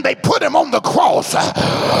when they put him on the cross,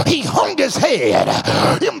 he hung his head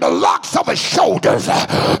in the locks of his shoulders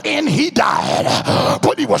and he died.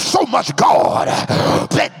 But he was so much God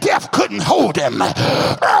that death couldn't hold him.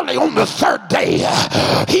 Early on the 3rd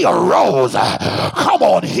day, he arose, come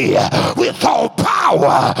on here, with all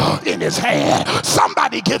power in his hand.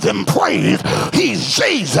 Somebody give him praise. He's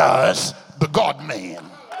Jesus, the God man.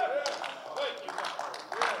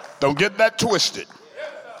 Don't get that twisted.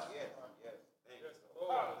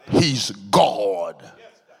 He's God.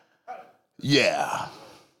 Yeah.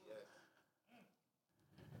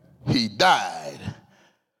 He died,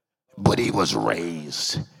 but he was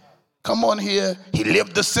raised. Come on here. He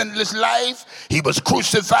lived a sinless life. He was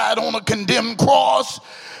crucified on a condemned cross.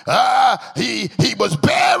 He was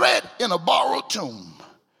buried in a borrowed tomb,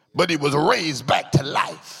 but he was raised back to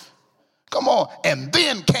life. Come on. And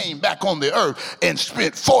then came back on the earth and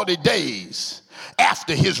spent 40 days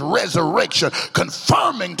after his resurrection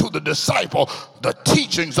confirming to the disciple the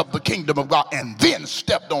teachings of the kingdom of God, and then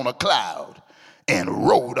stepped on a cloud and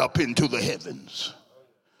rode up into the heavens.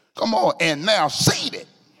 Come on. And now seated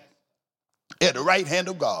at the right hand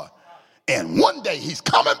of God. And one day he's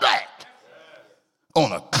coming back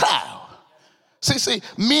on a cloud. See,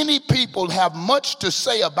 many people have much to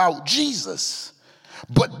say about Jesus,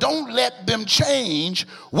 but don't let them change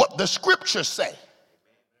what the scriptures say.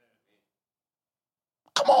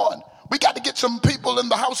 Come on. We got to get some people in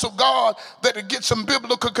the house of God that will get some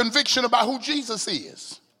biblical conviction about who Jesus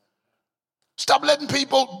is. Stop letting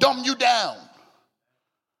people dumb you down.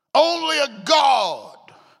 Only a God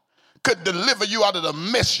could deliver you out of the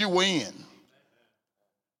mess you were in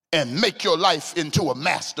and make your life into a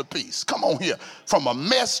masterpiece. Come on here. From a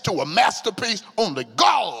mess to a masterpiece, only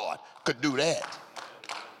God could do that.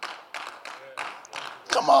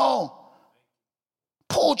 Come on.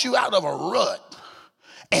 Pulled you out of a rut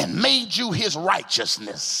and made you his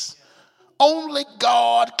righteousness. Only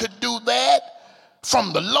God could do that.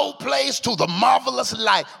 From the low place to the marvelous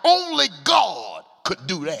light. Only God could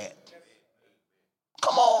do that.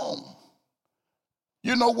 Come on.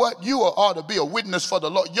 You know what? You ought to be a witness for the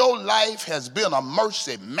Lord. Your life has been a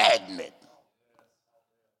mercy magnet.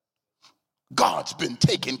 God's been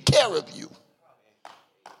taking care of you.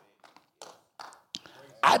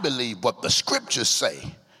 I believe what the scriptures say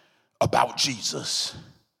about Jesus.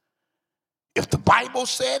 If the Bible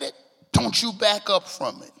said it, don't you back up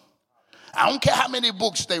from it. I don't care how many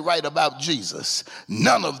books they write about Jesus.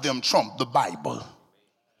 None of them trump the Bible.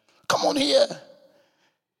 Come on here.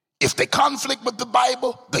 If they conflict with the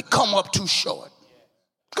Bible, they come up too short.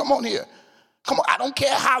 Come on here. Come on. I don't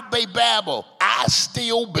care how they babble. I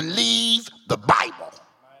still believe the Bible.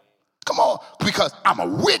 Come on. Because I'm a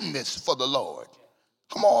witness for the Lord.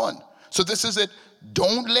 Come on. So this is it.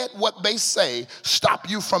 Don't let what they say stop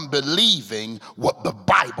you from believing what the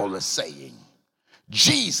Bible is saying.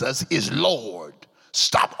 Jesus is Lord.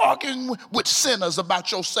 Stop arguing with sinners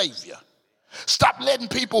about your Savior. Stop letting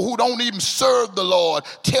people who don't even serve the Lord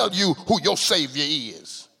tell you who your Savior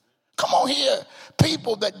is. Come on here.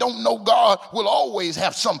 People that don't know God will always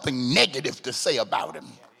have something negative to say about him.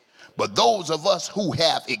 But those of us who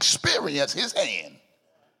have experienced his hand,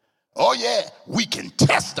 oh yeah, we can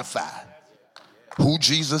testify who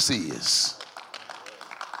Jesus is.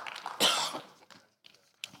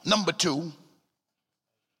 Number two,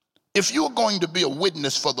 if you're going to be a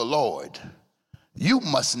witness for the Lord, you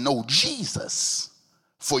must know Jesus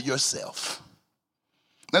for yourself.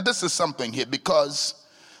 Now, this is something here because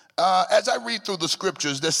as I read through the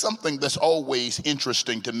scriptures, there's something that's always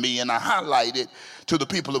interesting to me, and I highlight it to the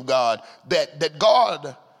people of God, that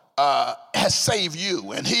God has saved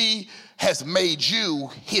you, and he has made you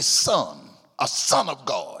his son, a son of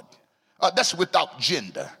God. That's without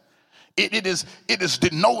gender. It is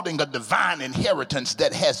denoting a divine inheritance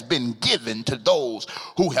that has been given to those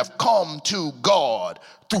who have come to God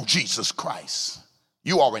through Jesus Christ.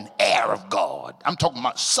 You are an heir of God. I'm talking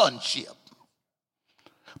about sonship.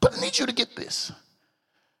 But I need you to get this.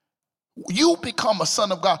 You become a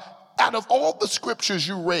son of God. Out of all the scriptures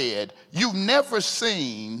you read, you've never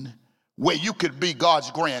seen where you could be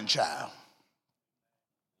God's grandchild.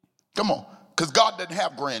 Come on, because God doesn't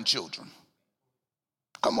have grandchildren.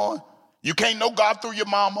 Come on. You can't know God through your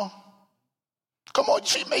mama. Come on,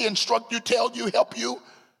 she may instruct you, tell you, help you.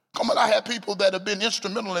 Come on, I had people that have been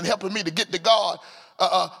instrumental in helping me to get to God,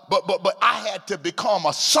 but I had to become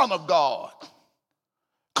a son of God.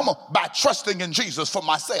 Come on, by trusting in Jesus for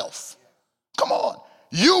myself. Come on,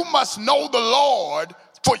 you must know the Lord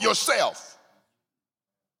for yourself.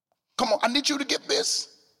 Come on, I need you to get this.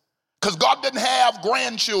 Because God didn't have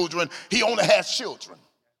grandchildren, he only has children.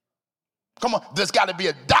 Come on, there's got to be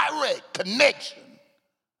a direct connection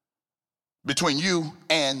between you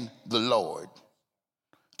and the Lord.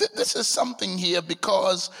 This is something here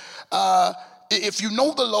because if you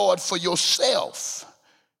know the Lord for yourself,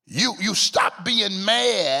 you stop being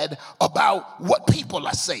mad about what people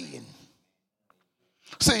are saying.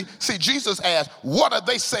 See, Jesus asked, what are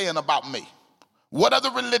they saying about me? What are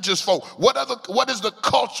the religious folk? What is the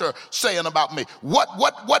culture saying about me? What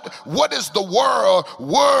is the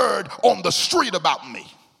word on the street about me?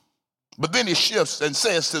 But then he shifts and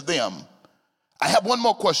says to them, I have one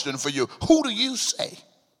more question for you. Who do you say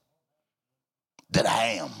that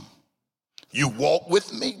I am? You walk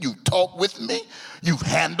with me, you talk with me, you've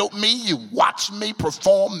handled me, you watched me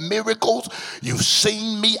perform miracles, you've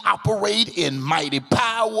seen me operate in mighty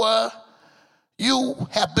power. You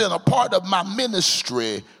have been a part of my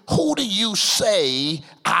ministry. Who do you say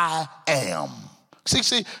I am?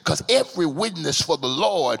 See, because every witness for the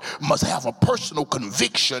Lord must have a personal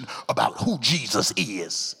conviction about who Jesus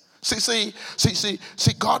is. See,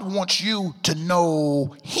 God wants you to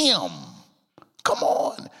know him. Come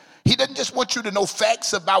on. He doesn't just want you to know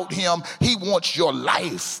facts about him. He wants your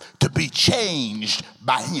life to be changed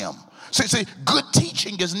by him. See, good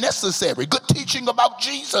teaching is necessary. Good teaching about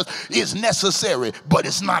Jesus is necessary, but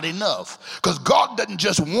it's not enough. Because God doesn't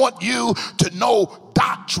just want you to know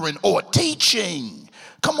doctrine or teaching.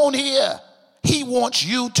 Come on here. He wants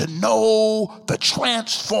you to know the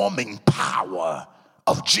transforming power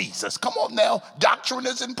of Jesus. Come on now. Doctrine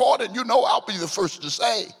is important. You know, I'll be the first to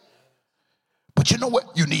say. But you know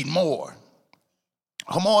what? You need more.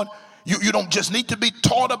 Come on. You don't just need to be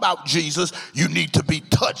taught about Jesus. You need to be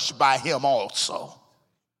touched by him also.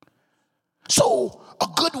 So a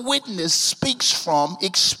good witness speaks from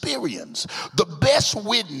experience. The best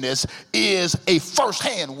witness is a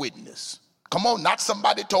firsthand witness. Come on, not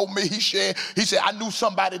somebody told me he said, I knew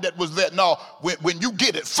somebody that was there. No, when you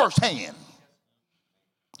get it firsthand,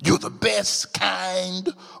 you're the best kind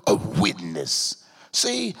of witness.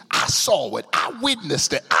 See, I saw it. I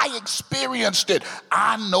witnessed it. I experienced it.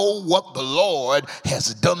 I know what the Lord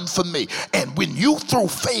has done for me. And when you through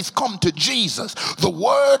faith come to Jesus, the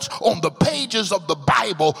words on the pages of the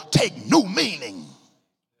Bible take new meaning.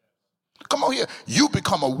 Come on here. You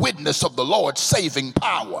become a witness of the Lord's saving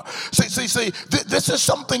power. See, this is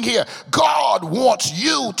something here. God wants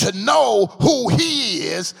you to know who he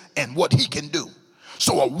is and what he can do.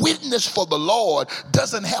 So a witness for the Lord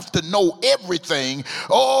doesn't have to know everything,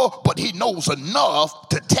 but he knows enough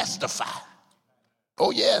to testify. Oh,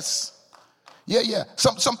 yes. Yeah.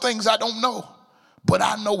 Some things I don't know, but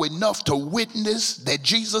I know enough to witness that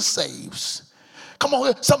Jesus saves. Come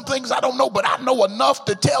on, some things I don't know, but I know enough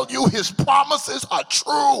to tell you his promises are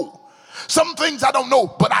true. Some things I don't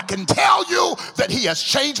know, but I can tell you that he has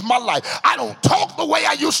changed my life. I don't talk the way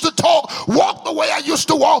I used to talk, walk the way I used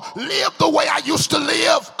to walk, live the way I used to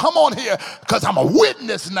live. Come on here, because I'm a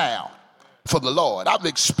witness now for the Lord. I've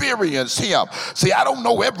experienced him. See, I don't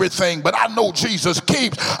know everything, but I know Jesus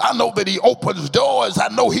keeps. I know that he opens doors. I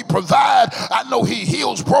know he provides. I know he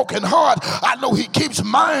heals broken hearts. I know he keeps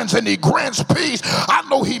minds and he grants peace. I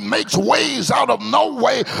know he makes ways out of no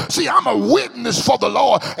way. See, I'm a witness for the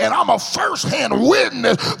Lord, and I'm a first-hand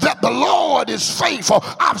witness that the Lord is faithful.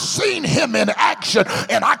 I've seen him in action,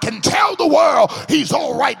 and I can tell the world he's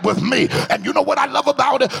all right with me. And you know what I love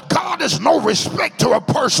about it? God is no respecter of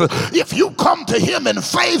person. If you come to him in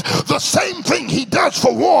faith, the same thing he does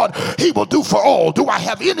for one, he will do for all. Do I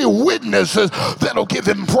have any witnesses that'll give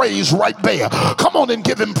him praise right there? Come on and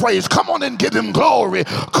give him praise. Come on and give him glory.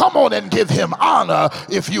 Come on and give him honor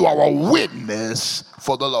if you are a witness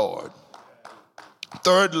for the Lord.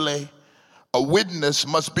 Thirdly, a witness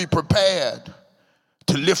must be prepared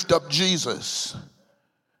to lift up Jesus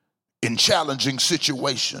in challenging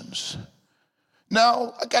situations.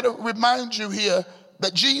 Now, I got to remind you here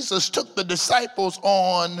that Jesus took the disciples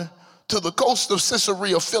on to the coast of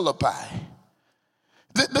Caesarea Philippi.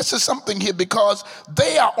 This is something here because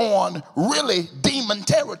they are on really demon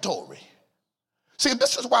territory. See,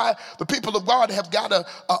 this is why the people of God have got to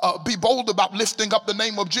be bold about lifting up the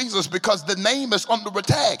name of Jesus, because the name is under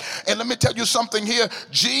attack. And let me tell you something here.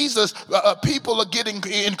 Jesus, people are getting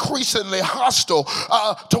increasingly hostile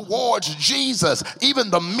towards Jesus. Even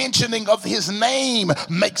the mentioning of his name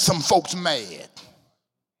makes some folks mad.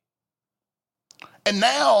 And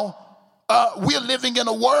now we're living in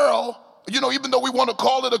a world, even though we want to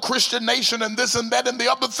call it a Christian nation and this and that and the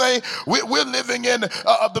other thing, we're living in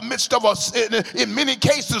the midst of us, in many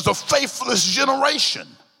cases, a faithless generation.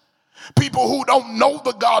 People who don't know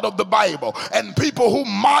the God of the Bible, and people who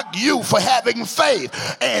mock you for having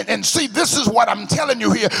faith. And see, this is what I'm telling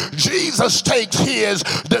you here. Jesus takes his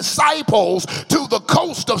disciples to the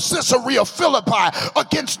coast of Caesarea Philippi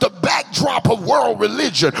against the backdrop of world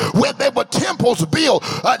religion, where there were temples built,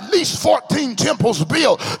 at least 14 temples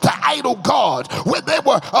built to idol gods, where there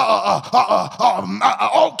were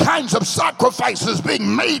all kinds of sacrifices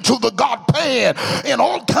being made to the god Pan, and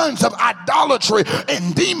all kinds of idolatry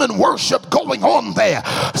and demon worship going on there.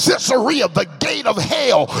 Caesarea, the gate of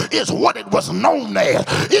hell, is what it was known as.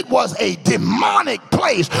 It was a demonic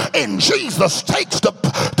place, and Jesus takes the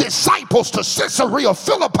disciples to Caesarea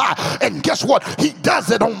Philippi, and guess what? He does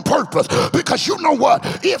it on purpose, because you know what?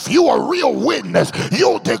 If you're a real witness,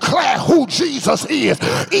 you'll declare who Jesus is,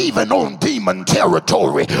 even on demon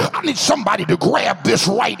territory. I need somebody to grab this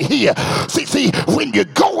right here. See, when you're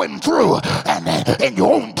going through and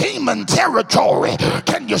you're on demon territory,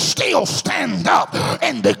 can you still stand up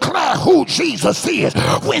and declare who Jesus is?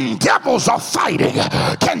 When devils are fighting,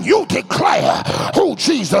 can you declare who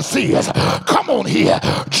Jesus is? Come on here.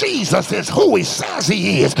 Jesus is who he says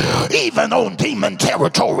he is, even on demon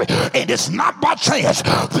territory. And it's not by chance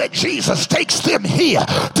that Jesus takes them here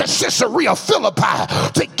to Caesarea Philippi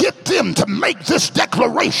to get them to make this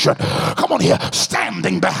declaration. Come on here,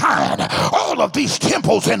 standing behind all of these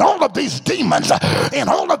temples and all of these demons and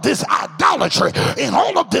all of this idolatry and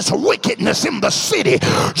all of this wickedness in the city.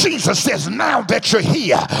 Jesus says, now that you're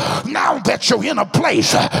here, now that you're in a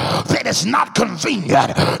place that is not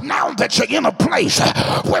convenient, now that you're in a place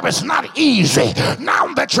where it's not easy,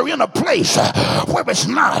 now that you're in a place where it's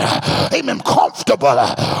not, amen, comfortable,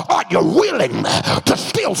 are you willing to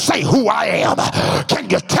still say who I am? Can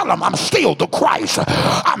you tell them I'm still the Christ?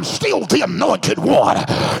 I'm still the anointed one.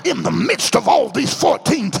 In the midst of all these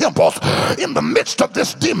 14 temples, in the midst of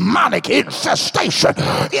this demonic infestation,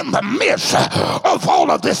 in the midst of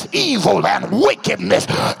all of this evil and wickedness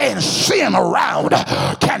and sin around,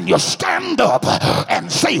 can you stand up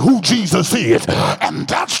and say who Jesus is? And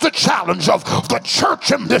that's the challenge of the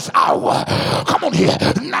church in this hour. Come on here.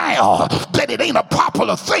 Now that it ain't a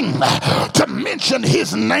popular thing to mention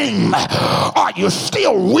his name, are you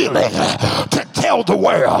still willing to tell the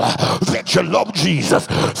world that you love Jesus?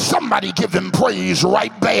 Somebody give him praise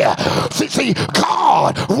right there. See,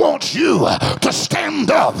 God wants you to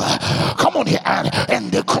stand up, come on here,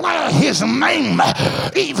 and declare his name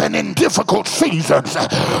even in difficult seasons.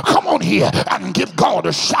 Come on here and give God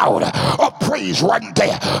a shout of praise right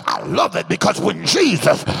there. I love it, because when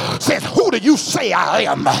Jesus says, who do you say I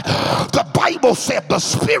am? The Bible said the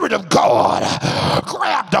Spirit of God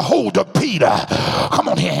grabbed a hold of Peter. Come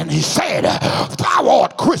on here, and he said, thou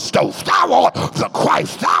art Christos, thou art the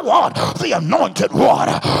Christ, thou art the anointed one,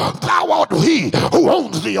 thou art he who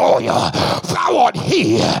owns the oil, thou art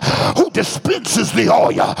he who dispenses the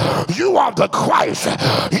oil. You are the Christ,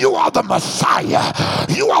 you are the Messiah,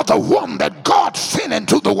 you are the one that God sent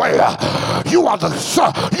into the world. You are the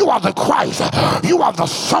Son, you are the Christ, you are the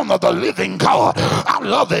Son of the living God. I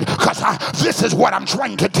love it, because this is what I'm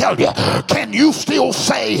trying to tell you. Can you still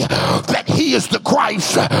say that he is the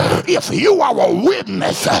Christ? If you are a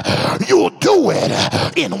witness, you'll do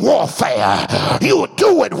it in warfare. You'll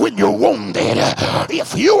do it when you're wounded.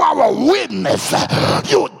 If you are a witness,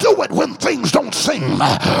 you'll do it when things don't seem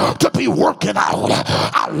to be working out.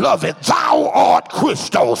 I love it. Thou art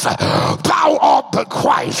Christos. Thou art the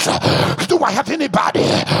Christ. Do I have anybody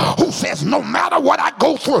who says, no matter what I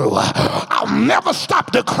go through, I'll never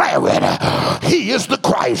stop declaring he is the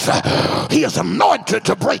Christ? He is anointed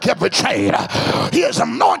to break every chain. He is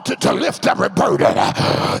anointed to lift every burden.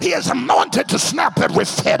 He is anointed to snap every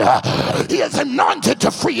fetter. He is anointed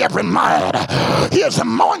to free every mind. He is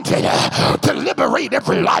anointed to liberate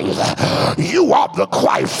every life. You are the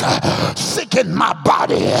Christ, sick in my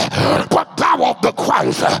body, but thou art the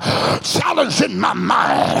Christ, challenged in my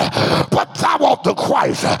mind, but thou art the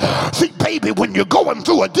Christ. See, baby, when you're going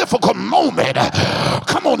through a difficult moment,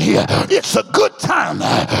 come on here, it's a good time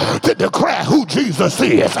to declare who Jesus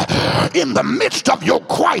is. In the midst of your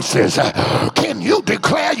crisis, can you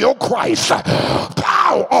declare your Christ?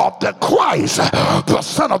 Thou art the Christ, the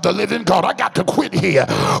Son of the living God. I got to quit here,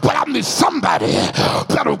 but I need somebody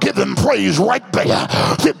that'll give him praise right there.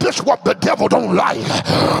 See, this is what the devil don't like.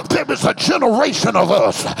 There is a generation of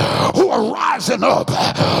us who are rising up,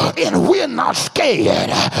 and we're not scared.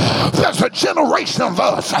 There's a generation of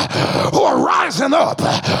us who are rising up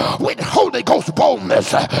with Holy Ghost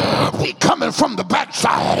boldness. We coming from the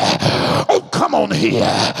backside. Oh, come on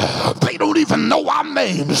here. They don't even know our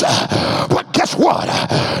names, but guess what?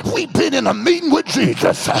 We've been in a meeting with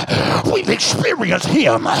Jesus. We've experienced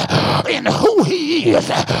him and who he is,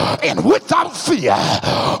 and without fear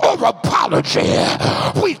or apology,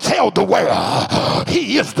 we tell the world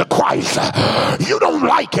he is the Christ. You don't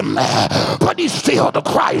like him, but he's still the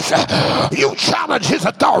Christ. You challenge his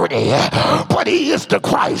authority, but he is the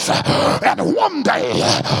Christ. And one day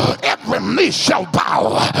every knee shall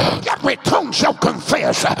bow, every tongue shall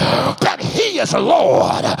confess that he is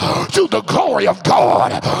Lord, to the glory of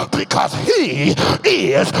God, because he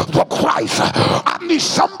is the Christ. I need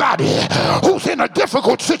somebody who's in a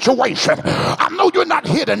difficult situation. I know you're not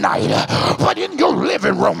here tonight, but in your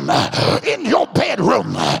living room, in your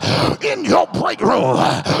bedroom, in your break room,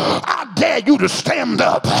 I dare you to stand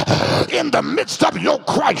up in the midst of your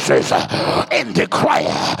crisis and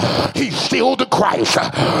declare he's still the Christ.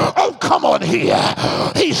 Oh, come on here.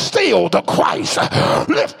 He's still the Christ.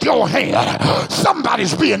 Lift your hand.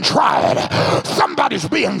 Somebody's being tried. Somebody's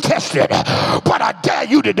being tested. But I dare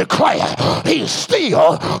you to declare he's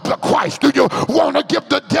still the Christ. Do you want to give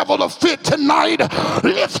the devil a atmosphere tonight,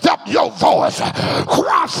 lift up your voice,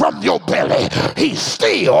 cry from your belly, he's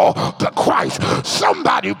still the Christ.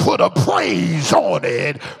 Somebody put a praise on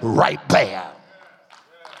it right there.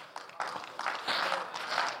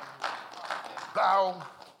 Thou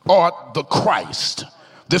art the Christ.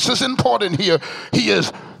 This is important here. He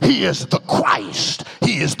is the Christ.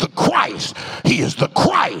 He is the Christ. He is the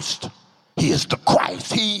Christ. He is the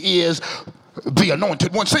Christ. He is the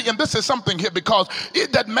anointed one. See, and this is something here, because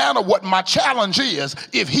it doesn't matter what my challenge is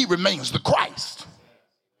if he remains the Christ.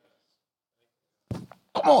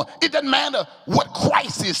 Come on. It doesn't matter what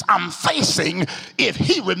crisis I'm facing if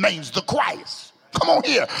he remains the Christ. Come on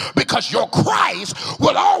here. Because your Christ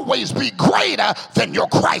will always be greater than your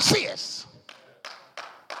crisis.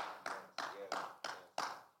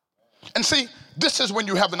 And see, this is when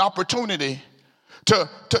you have an opportunity to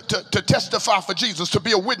testify for Jesus, to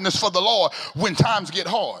be a witness for the Lord when times get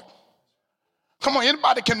hard. Come on,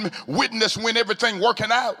 anybody can witness when everything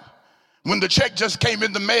working out, when the check just came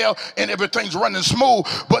in the mail and everything's running smooth.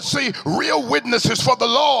 But see, real witnesses for the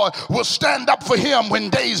Lord will stand up for him when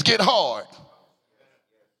days get hard.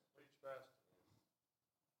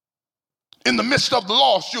 In the midst of the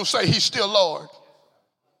loss, you'll say, he's still Lord.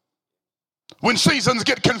 When seasons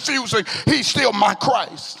get confusing, he's still my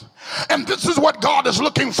Christ. And this is what God is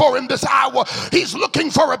looking for in this hour. He's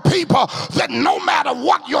looking for a people that no matter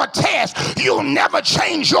what your test, you'll never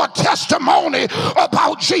change your testimony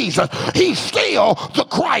about Jesus. He's still the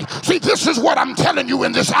Christ. See, this is what I'm telling you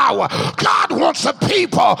in this hour. God wants a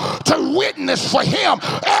people to witness for him.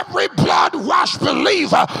 Every blood-washed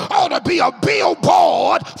believer ought to be a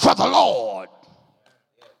billboard for the Lord.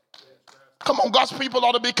 Come on, God's people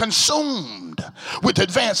ought to be consumed with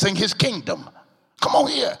advancing his kingdom. Come on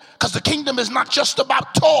here, because the kingdom is not just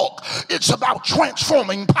about talk, it's about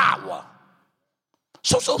transforming power.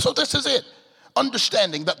 So this is it.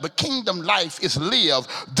 Understanding that the kingdom life is lived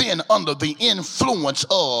then under the influence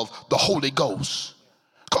of the Holy Ghost.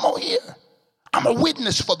 Come on here. I'm a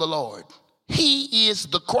witness for the Lord. He is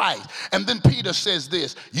the Christ. And then Peter says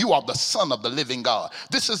this, you are the Son of the living God.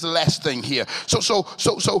 This is the last thing here. So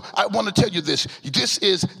I want to tell you this. This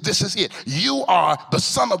is it. You are the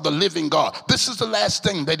Son of the living God. This is the last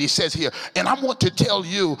thing that he says here. And I want to tell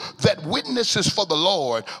you that witnesses for the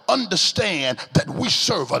Lord understand that we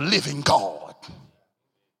serve a living God.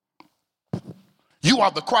 You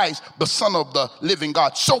are the Christ, the Son of the living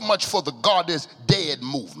God. So much for the God is dead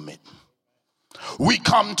movement. We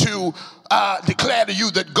come to declare to you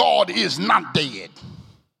that God is not dead,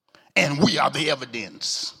 and we are the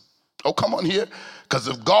evidence. Oh, come on here, because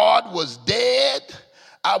if God was dead,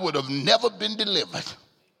 I would have never been delivered.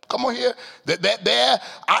 Come on here. There,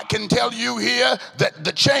 I can tell you here that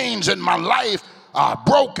the chains in my life are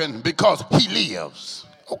broken because he lives.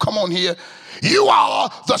 Oh, come on here. You are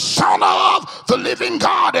the Son of the living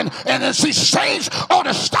God. And see, saints ought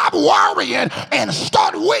to stop worrying and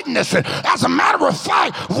start witnessing. As a matter of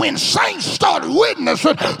fact, when saints start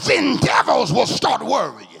witnessing, then devils will start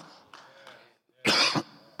worrying.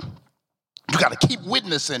 You got to keep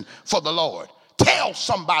witnessing for the Lord. Tell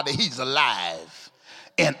somebody he's alive.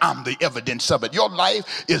 And I'm the evidence of it. Your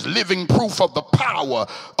life is living proof of the power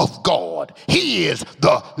of God. He is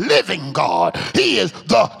the living God. He is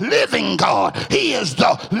the living God. He is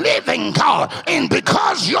the living God. And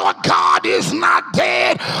because your God is not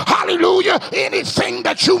dead, hallelujah, anything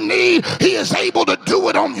that you need, he is able to do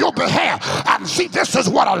it on your behalf. And see, this is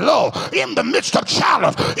what I love. In the midst of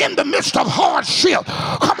challenge, in the midst of hardship,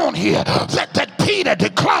 come on here, that Peter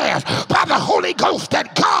declares by the Holy Ghost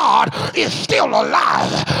that God is still alive.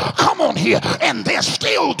 Come on here. And there's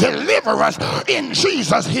still deliverance in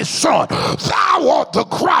Jesus, his Son. Thou art the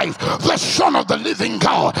Christ, the Son of the living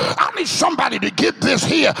God. I need somebody to get this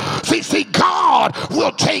here. See, God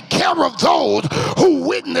will take care of those who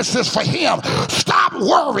witnesses for him. Stop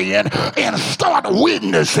worrying and start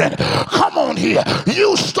witnessing. Come on here.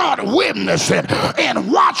 You start witnessing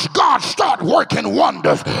and watch God start working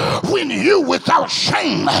wonders. When you without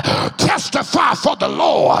shame testify for the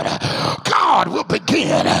Lord, God will begin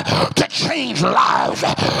to change lives.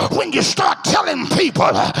 When you start telling people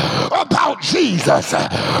about Jesus,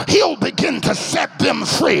 he'll begin to set them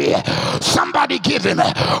free. Somebody give him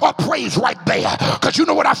a praise right there, because you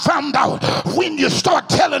know what I found out? When you start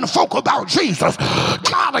telling folk about Jesus,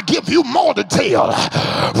 God will give you more to tell.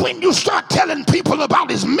 When you start telling people about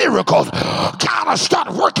his miracles, God will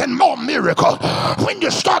start working more miracles. When you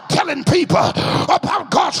start telling people about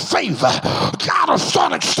God's favor, God will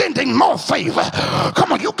start extending more favor.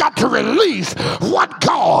 Come on, you got to release what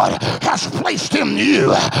God has placed in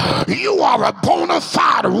you. You are a bona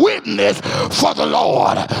fide witness for the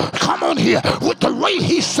Lord. Come on here, with the way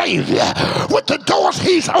he saved you, with the doors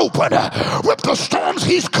he's opened, with the storms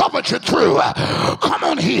he's covered you through. Come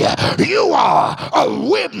on here, you are a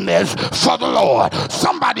witness for the Lord.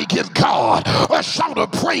 Somebody give God a shout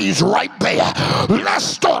of praise right there. Let's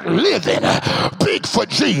start living big for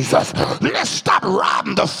Jesus. Let's stop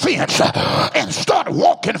riding the fence and start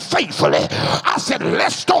walking faithfully. I said,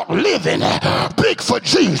 let's start living big for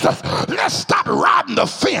Jesus. Let's stop riding the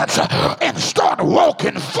fence and start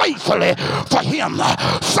walking faithfully for him.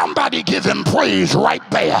 Somebody give him praise right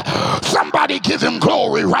there. Somebody give him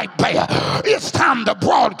glory right there. It's time to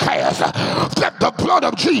broadcast that the blood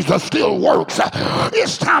of Jesus still works.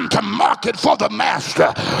 It's time to market for the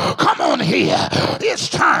master. Come on here. It's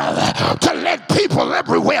time to let people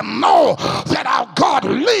everywhere know that our God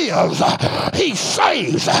lives. He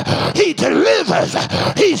saves. He delivers.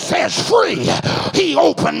 He sets free. He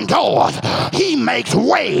opens doors. He makes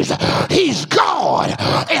ways. He's God,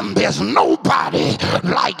 and there's nobody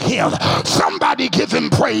like him. Somebody give him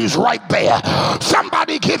praise right there.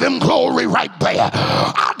 Somebody give him glory right there.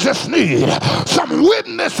 I just need some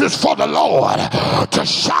witnesses for the Lord to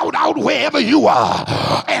shout out wherever you are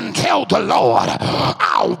and tell the Lord,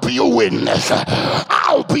 I'll be a witness.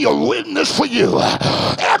 I'll be a witness for you.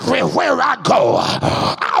 Everywhere I go,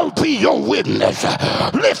 I'll be your witness.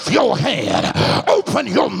 Lift your hand, open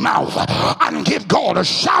your mouth, and give God a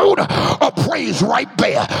shout of praise right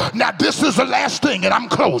there. Now this is the last thing, and I'm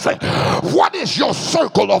closing. What is your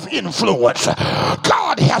circle of influence?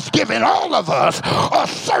 God has given all of us a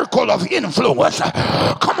circle of influence.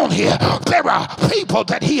 Come on here. There are people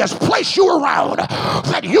that he has placed you around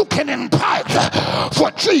that you can impact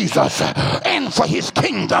for Jesus and for his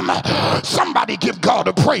kingdom. Somebody give God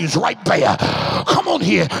a praise right there. Come on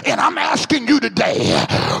here. And I'm asking you today,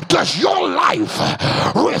 does your life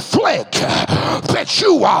reflect that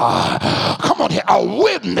you are, come on here, a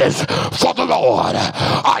witness for the Lord?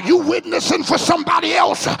 Are you witnessing for somebody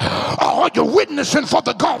else? Or are you witnessing for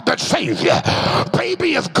the God that saved you?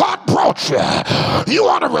 Baby, if God brought you, you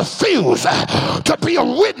ought to refuse to be a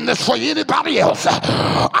witness for anybody else.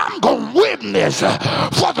 I'm going to witness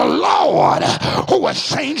for the Lord who has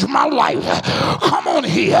changed my life. Come on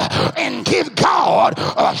here and give God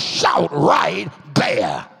a shout right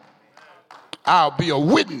there. I'll be a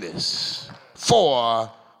witness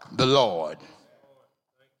for the Lord.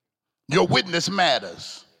 Your witness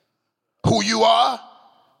matters. Who you are,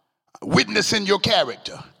 witnessing your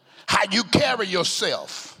character, how you carry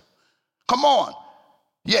yourself. Come on.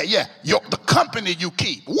 Yeah. The company you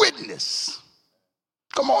keep. Witness.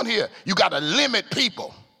 Come on here. You got to limit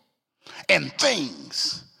people and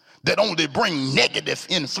things that only bring negative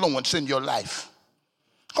influence in your life.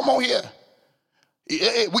 Come on here.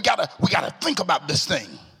 We gotta think about this thing.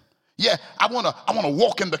 Yeah, I wanna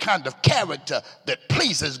walk in the kind of character that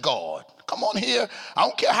pleases God. Come on here. I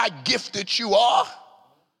don't care how gifted you are.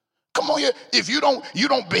 Come on here. If you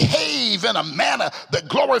don't behave in a manner that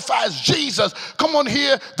glorifies Jesus, come on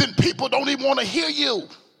here, then people don't even want to hear you.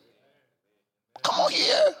 Come on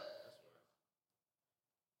here.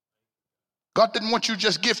 God didn't want you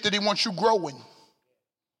just gifted, he wants you growing.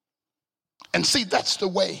 And see, that's the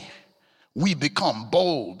way we become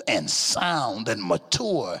bold and sound and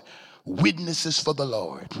mature witnesses for the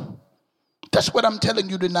Lord. That's what I'm telling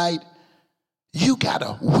you tonight. You got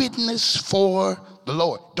to witness for the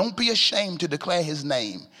Lord. Don't be ashamed to declare his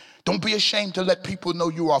name. Don't be ashamed to let people know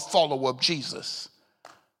you are a follower of Jesus.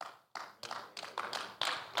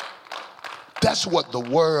 That's what the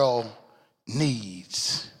world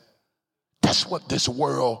needs. That's what this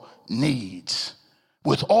world needs.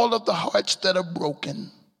 With all of the hearts that are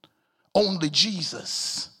broken, only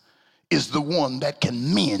Jesus is the one that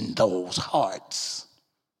can mend those hearts.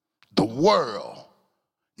 The world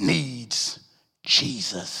needs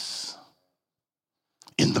Jesus.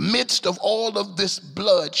 In the midst of all of this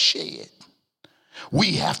bloodshed,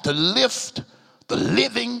 we have to lift the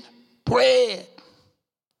living bread.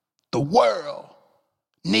 The world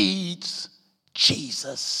needs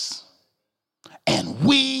Jesus. And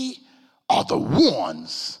we are the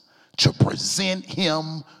ones to present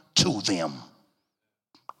him to them.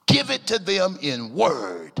 Give it to them in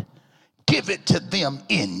word. Give it to them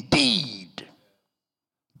in deed.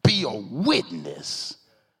 Be a witness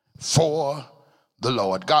for the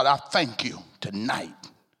Lord. God, I thank you tonight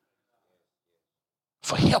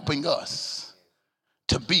for helping us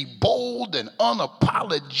to be bold and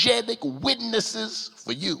unapologetic witnesses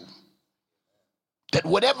for you. that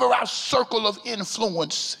whatever our circle of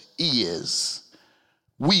influence is,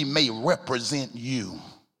 we may represent you.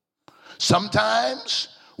 Sometimes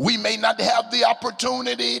we may not have the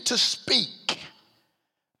opportunity to speak,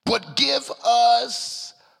 but give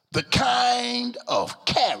us the kind of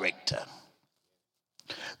character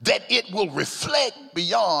that it will reflect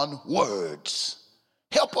beyond words.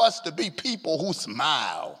 Help us to be people who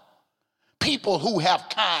smile, people who have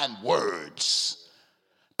kind words,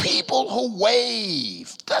 people who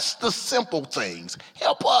wave. That's the simple things.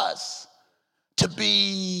 Help us to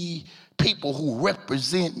be people who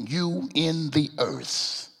represent you in the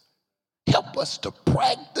earth. Help us to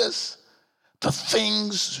practice the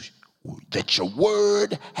things that your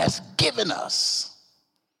word has given us.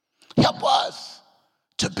 Help us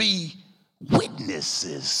to be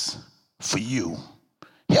witnesses for you.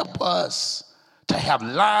 Help us to have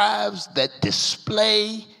lives that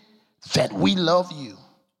display that we love you,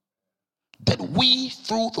 that we,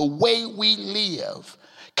 through the way we live,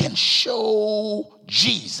 can show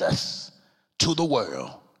Jesus to the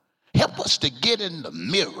world. Help us to get in the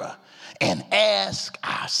mirror and ask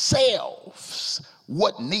ourselves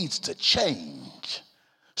what needs to change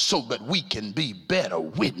so that we can be better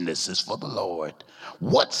witnesses for the Lord.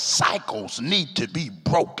 What cycles need to be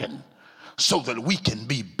broken so that we can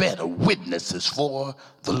be better witnesses for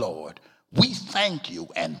the Lord. We thank you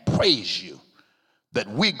and praise you that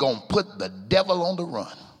we're going to put the devil on the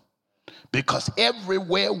run, because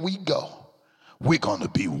everywhere we go, we're going to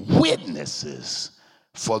be witnesses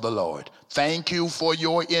for the Lord. Thank you for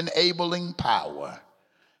your enabling power.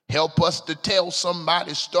 Help us to tell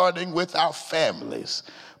somebody, starting with our families,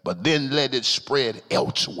 but then let it spread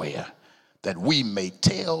elsewhere, that we may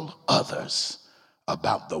tell others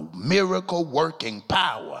about the miracle working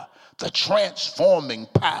power, the transforming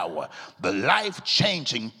power, the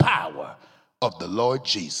life-changing power of the Lord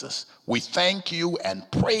Jesus. We thank you and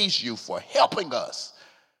praise you for helping us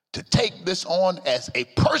to take this on as a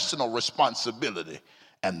personal responsibility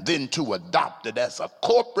and then to adopt it as a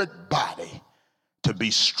corporate body to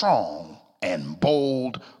be strong and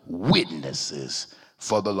bold witnesses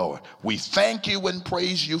for the Lord. We thank you and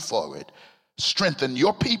praise you for it. Strengthen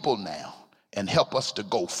your people now and help us to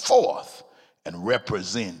go forth and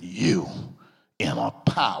represent you in a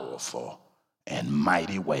powerful and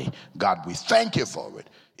mighty way. God, we thank you for it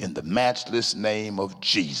in the matchless name of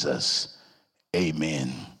Jesus.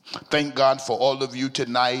 Amen. Thank God for all of you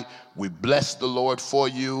tonight. We bless the Lord for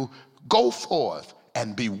you. Go forth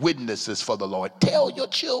and be witnesses for the Lord. Tell your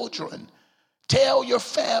children, tell your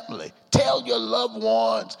family, tell your loved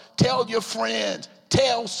ones, tell your friends,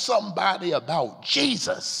 tell somebody about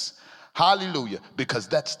Jesus. Hallelujah, because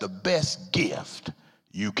that's the best gift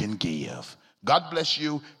you can give. God bless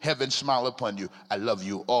you. Heaven smile upon you. I love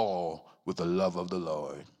you all with the love of the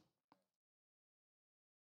Lord.